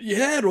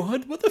 yeah,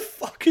 Ron, what the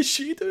fuck is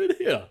she doing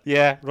here?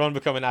 Yeah, Ron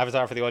becoming an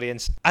avatar for the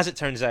audience. As it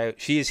turns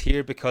out, she is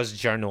here because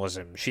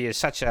journalism. She is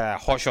such a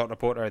hotshot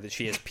reporter that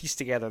she has pieced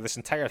together this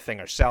entire thing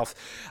herself.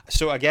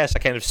 So I guess a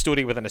kind of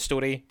story within a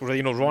story.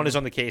 You know, Ron is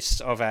on the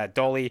case of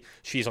Dolly.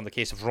 She's on the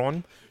case of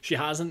Ron. She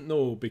hasn't,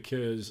 though,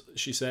 because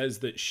she says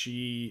that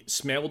she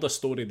smelled a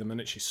story the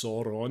minute she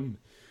saw Ron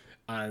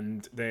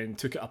and then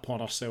took it upon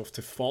herself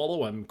to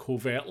follow him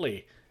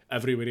covertly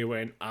everywhere he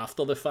went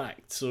after the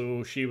fact.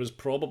 So she was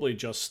probably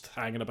just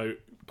hanging about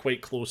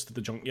quite close to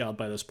the junkyard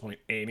by this point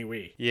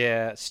anyway.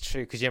 Yeah, it's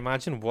true. Because you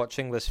imagine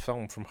watching this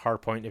film from her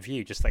point of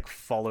view, just like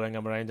following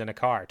him around in a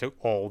car to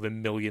all the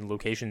million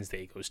locations that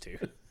he goes to.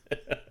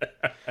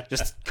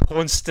 Just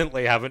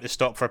constantly having to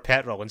stop for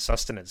petrol and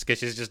sustenance because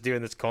she's just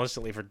doing this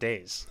constantly for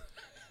days.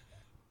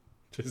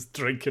 Just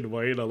drinking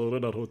wine alone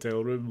in her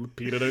hotel room,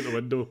 peering out the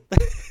window.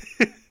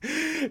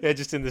 Yeah,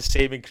 just in the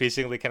same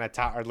increasingly kind of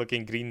tattered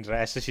looking green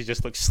dress, and she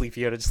just looks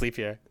sleepier and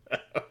sleepier.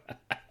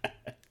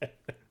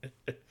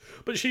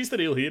 But she's the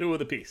real hero of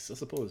the piece, I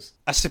suppose.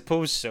 I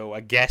suppose so.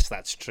 I guess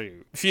that's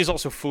true. Fuse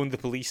also phoned the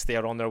police. They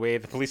are on their way.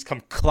 The police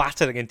come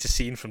clattering into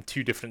scene from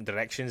two different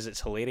directions.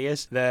 It's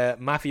hilarious. The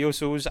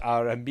mafiosos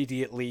are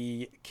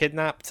immediately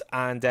kidnapped,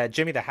 and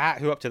Jimmy the Hat,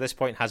 who up to this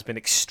point has been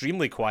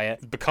extremely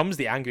quiet, becomes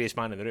the angriest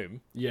man in the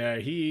room. Yeah,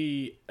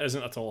 he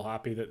isn't at all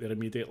happy that they're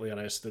immediately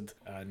arrested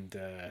and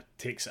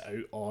takes it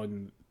out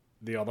on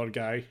the other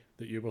guy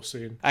that you were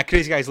saying.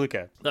 Crazy Guys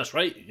Luca. That's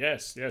right,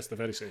 yes, the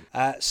very same.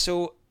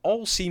 So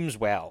all seems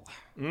well.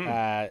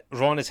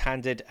 Ron is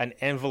handed an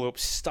envelope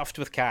stuffed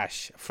with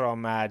cash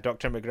from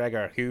Dr.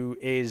 McGregor, who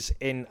is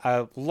in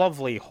a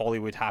lovely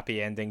Hollywood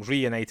happy ending,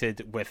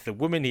 reunited with the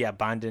woman he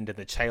abandoned and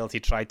the child he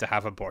tried to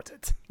have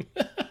aborted.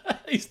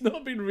 He's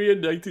not been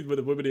reunited with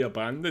the woman he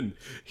abandoned.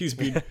 He's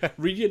been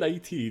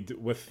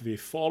reunited with the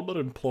former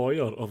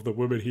employer of the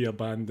woman he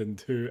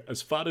abandoned, who,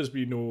 as far as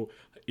we know,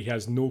 he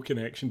has no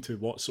connection to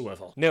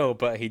whatsoever. No,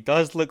 but he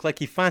does look like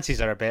he fancies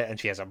her a bit, and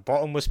she has a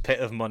bottomless pit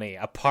of money,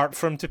 apart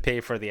from to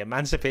pay for the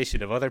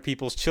emancipation of other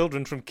people's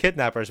children from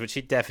kidnappers, which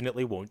he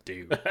definitely won't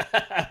do.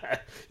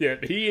 Yeah,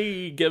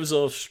 he gives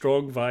off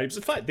strong vibes.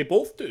 In fact, they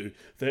both do.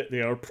 That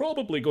they are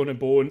probably going to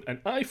bone, and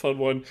I, for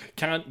one,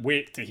 can't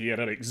wait to hear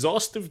an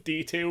exhaustive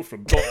detail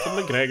from Dr.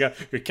 McGregor,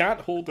 who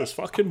can't hold his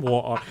fucking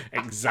water,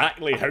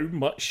 exactly how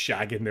much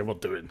shagging they were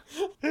doing.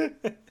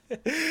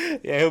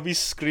 Yeah, he'll be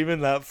screaming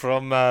that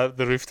from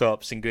the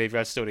rooftops in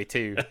Graveyard Story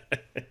 2.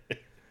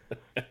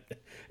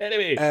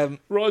 Anyway,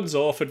 Ron's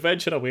off,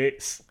 adventure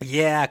awaits.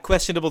 Yeah,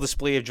 questionable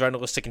display of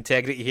journalistic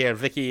integrity here.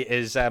 Vicky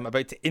is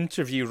about to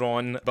interview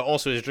Ron, but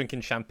also is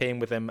drinking champagne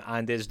with him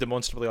and is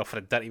demonstrably off for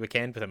a dirty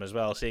weekend with him as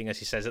well, seeing as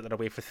he says that they're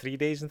away for 3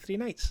 days and 3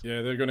 nights.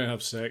 Yeah, they're going to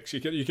have sex.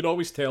 You can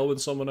always tell when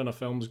someone in a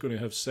film is going to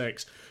have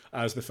sex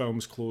as the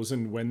film's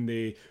closing, when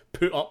they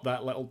put up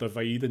that little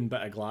dividing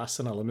bit of glass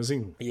in a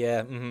limousine.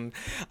 Yeah,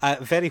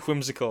 very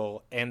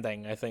whimsical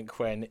ending, I think,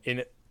 when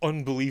in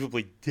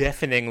unbelievably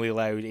deafeningly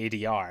loud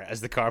ADR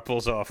as the car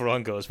pulls off,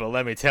 Ron goes, "Well,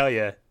 let me tell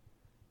you,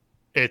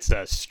 it's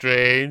a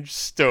strange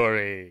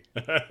story."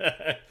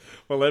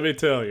 Well, let me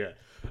tell you,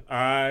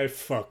 I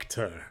fucked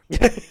her.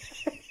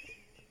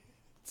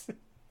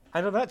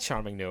 And on that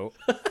charming note,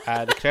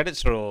 the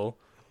credits roll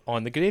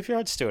on the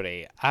Graveyard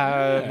Story.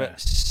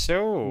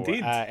 So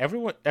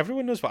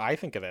everyone knows what I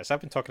think of this.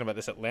 I've been talking about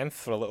this at length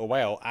for a little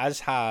while,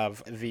 as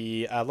have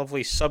the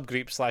lovely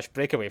subgroup /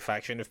 breakaway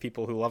faction of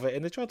people who love it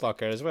in the Chud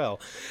Locker as well.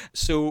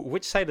 So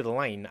which side of the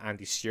line,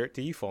 Andy Stewart,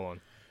 do you fall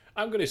on?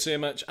 I'm going to say,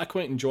 Mitch, I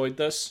quite enjoyed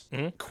this.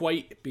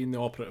 Quite being the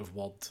operative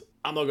word.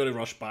 I'm not going to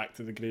rush back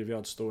to the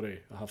Graveyard Story,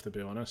 I have to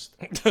be honest.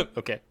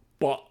 Okay.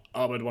 But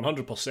I would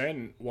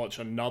 100% watch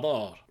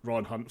another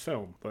Ron Hunt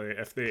film. Like,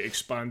 if they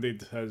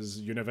expanded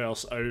his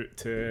universe out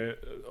to,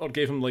 or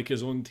gave him like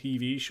his own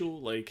TV show,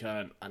 like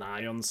an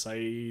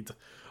Ironside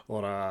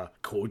or a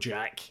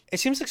Kojak. It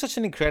seems like such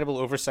an incredible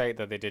oversight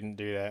that they didn't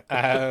do that.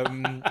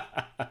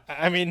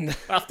 I mean,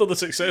 after the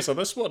success of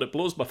this one, it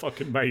blows my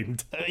fucking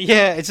mind.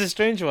 Yeah, it's a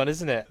strange one,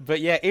 isn't it? But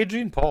yeah,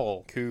 Adrian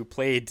Paul, who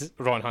played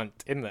Ron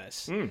Hunt in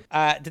this,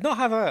 did not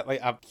have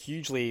a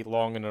hugely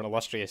long and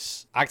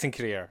illustrious acting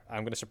career.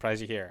 I'm going to surprise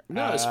you here.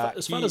 No, as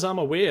far as I'm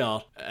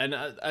aware, and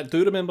I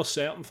do remember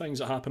certain things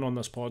that happen on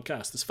this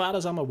podcast, as far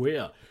as I'm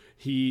aware,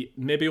 he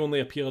maybe only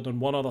appeared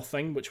on one other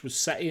thing, which was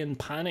City in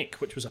Panic,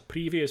 which was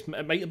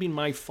it might have been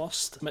my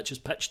first Mitch's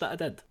pitch that I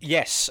did.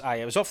 Yes,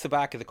 it was off the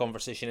back of the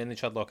conversation in the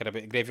Chud Locker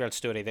about the Graveyard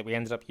Story that we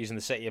ended up using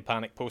the City in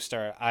Panic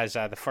poster as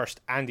the first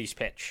Andy's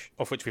pitch,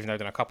 of which we've now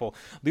done a couple.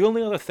 The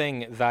only other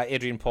thing that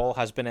Adrian Paul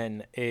has been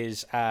in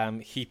is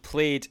he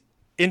played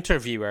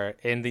interviewer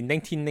in the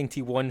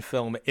 1991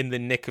 film In the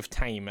Nick of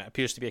Time. It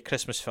appears to be a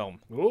Christmas film.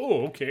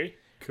 Oh, okay.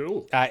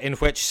 Cool. In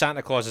which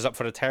Santa Claus is up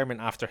for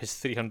retirement after his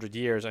 300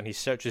 years and he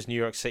searches New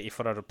York City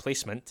for a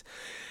replacement.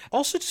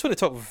 Also, just want to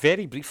talk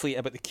very briefly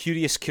about the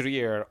curious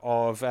career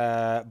of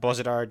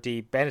Bozidar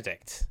D.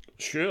 Benedict.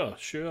 Sure,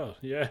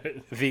 yeah.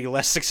 The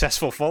less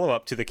successful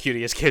follow-up to The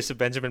Curious Case of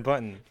Benjamin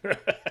Button.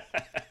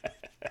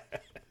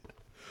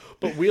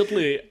 But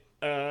weirdly,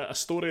 a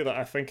story that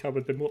I think I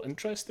would be more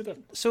interested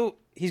in. So,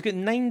 he's got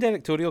 9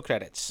 directorial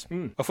credits,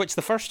 of which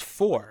the first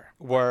 4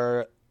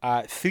 were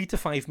 3 to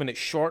 5 minute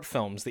short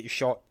films that he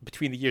shot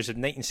between the years of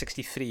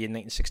 1963 and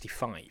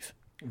 1965.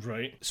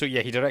 Right. So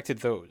yeah, he directed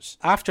those.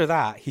 After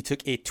that, he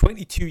took a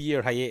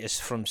 22-year hiatus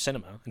from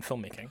cinema and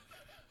filmmaking.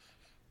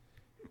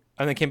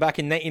 And then came back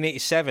in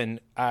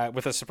 1987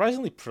 with a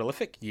surprisingly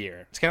prolific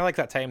year. It's kind of like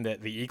that time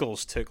that the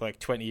Eagles took like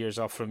 20 years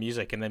off from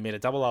music and then made a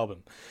double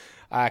album.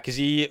 Because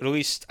he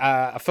released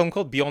a film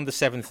called Beyond the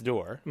Seventh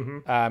Door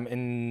in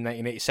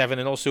 1987,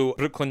 and also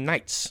Brooklyn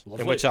Nights,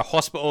 in which a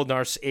hospital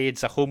nurse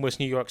aids a homeless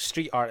New York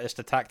street artist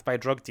attacked by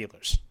drug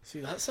dealers. See,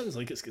 that sounds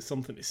like it's got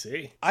something to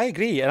say. I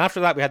agree. And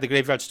after that, we had The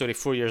Graveyard Story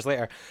 4 years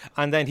later.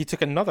 And then he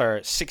took another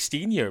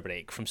 16-year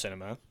break from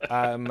cinema.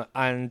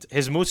 And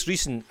his most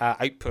recent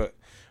output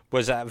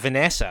was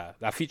Vanessa,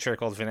 a feature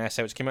called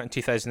Vanessa, which came out in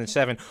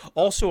 2007,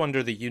 also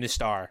under the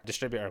Unistar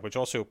distributor, which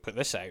also put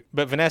this out.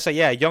 But Vanessa,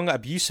 yeah, a young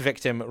abuse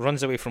victim,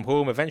 runs away from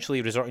home,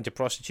 eventually resorting to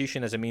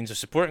prostitution as a means of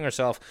supporting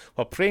herself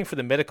while praying for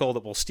the miracle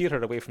that will steer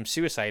her away from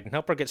suicide and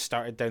help her get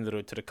started down the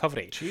road to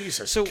recovery.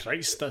 Jesus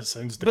Christ, that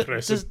sounds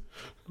depressing.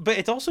 But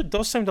it also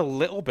does sound a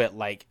little bit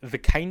like the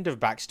kind of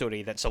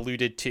backstory that's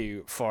alluded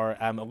to for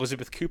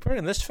Elizabeth Cooper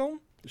in this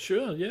film.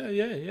 Sure,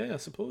 yeah, I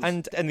suppose.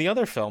 And in the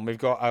other film, we've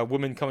got a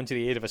woman coming to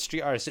the aid of a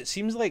street artist. It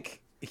seems like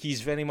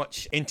he's very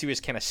much into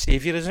his kind of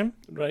saviorism.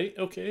 Right,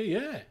 okay,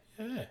 yeah.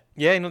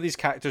 Yeah, these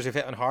characters who've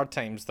hit on hard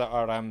times that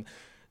are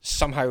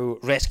somehow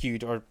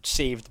rescued or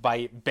saved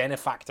by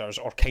benefactors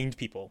or kind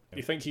people.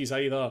 You think he's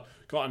either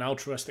got an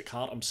altruistic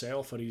heart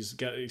himself, or he's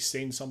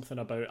saying something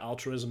about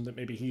altruism that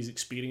maybe he's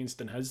experienced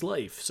in his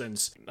life,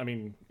 since, I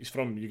mean, he's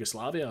from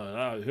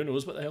Yugoslavia. Who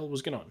knows what the hell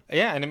was going on?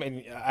 Yeah,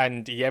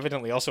 and he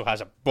evidently also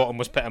has a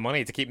bottomless pit of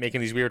money to keep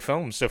making these weird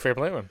films, so fair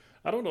play to him.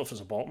 I don't know if it's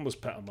a bottomless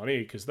pit of money,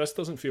 because this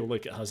doesn't feel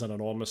like it has an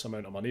enormous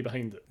amount of money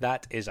behind it.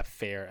 That is a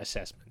fair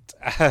assessment.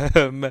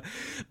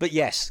 But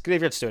yes,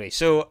 Graveyard Story.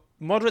 So,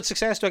 moderate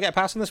success. Do I get a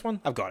pass on this one?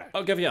 I've got it.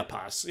 I'll give you a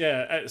pass.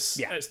 Yeah,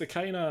 it's the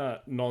kind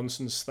of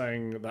nonsense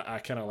thing that I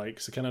kind of like.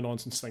 It's the kind of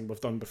nonsense thing we've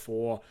done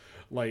before,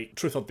 like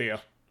Truth or Dare,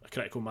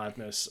 Critical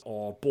Madness,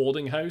 or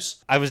Boarding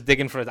House. I was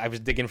digging for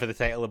the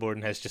title of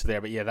Boarding House just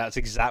there, but yeah, that's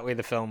exactly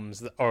the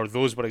films, or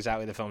those were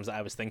exactly the films that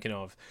I was thinking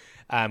of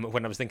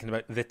when I was thinking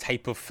about the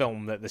type of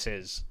film that this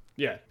is.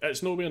 Yeah,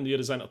 it's nowhere near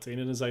as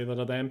entertaining as either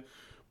of them,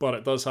 but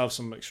it does have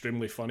some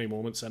extremely funny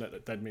moments in it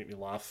that did make me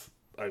laugh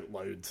out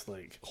loud,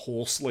 like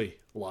hoarsely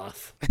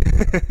laugh.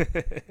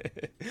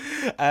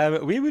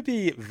 We would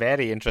be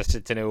very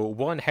interested to know,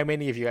 one, how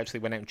many of you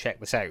actually went out and checked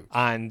this out,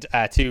 and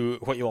two,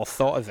 what you all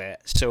thought of it.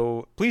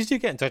 So please do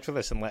get in touch with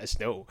us and let us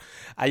know.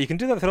 You can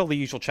do that through all the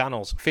usual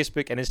channels.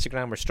 Facebook and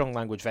Instagram are Strong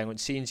Language Violent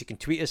Scenes. You can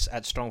tweet us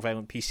at Strong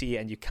Violent PC,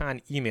 and you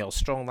can email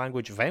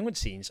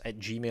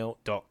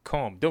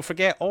stronglanguageviolentscenes@gmail.com. Don't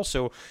forget,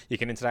 also, you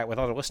can interact with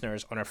other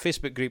listeners on our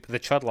Facebook group, The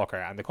Chud Locker,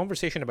 and the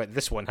conversation about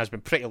this one has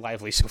been pretty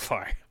lively so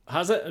far.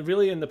 Has it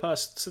really in the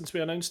past, since we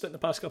announced it in the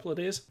past couple of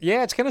days?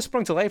 Yeah, it's kind of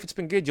sprung to life. It's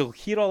been good. You'll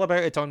hear all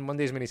about it on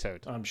Monday's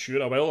Minisode. I'm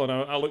sure I will, and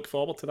I look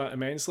forward to that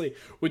immensely.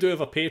 We do have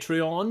a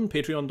Patreon,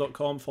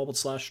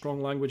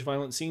 patreon.com/Strong Language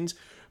Violent Scenes.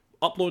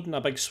 Uploading a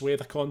big swathe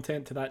of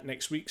content to that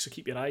next week, so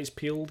keep your eyes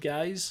peeled,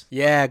 guys.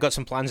 Yeah, got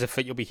some plans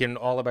afoot. You'll be hearing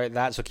all about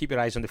that, so keep your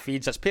eyes on the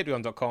feeds. That's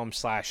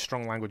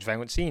patreon.com/Strong Language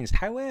Violent Scenes.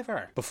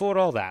 However, before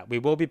all that, we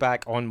will be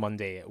back on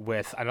Monday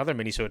with another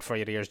minisode for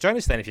your ears. Join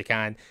us then if you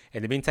can.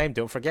 In the meantime,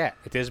 don't forget,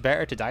 it is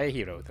better to die a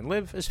hero than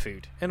live as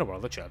food in a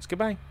world of chuds.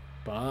 Goodbye.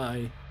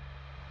 Bye.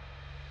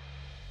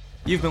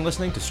 You've been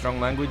listening to Strong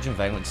Language and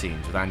Violent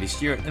Scenes with Andy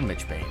Stewart and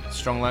Mitch Bain.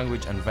 Strong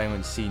Language and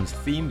Violent Scenes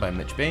theme by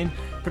Mitch Bain,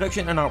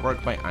 production and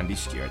artwork by Andy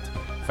Stewart.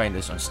 Find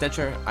us on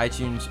Stitcher,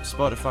 iTunes,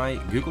 Spotify,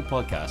 Google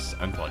Podcasts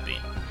and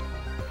Podbean.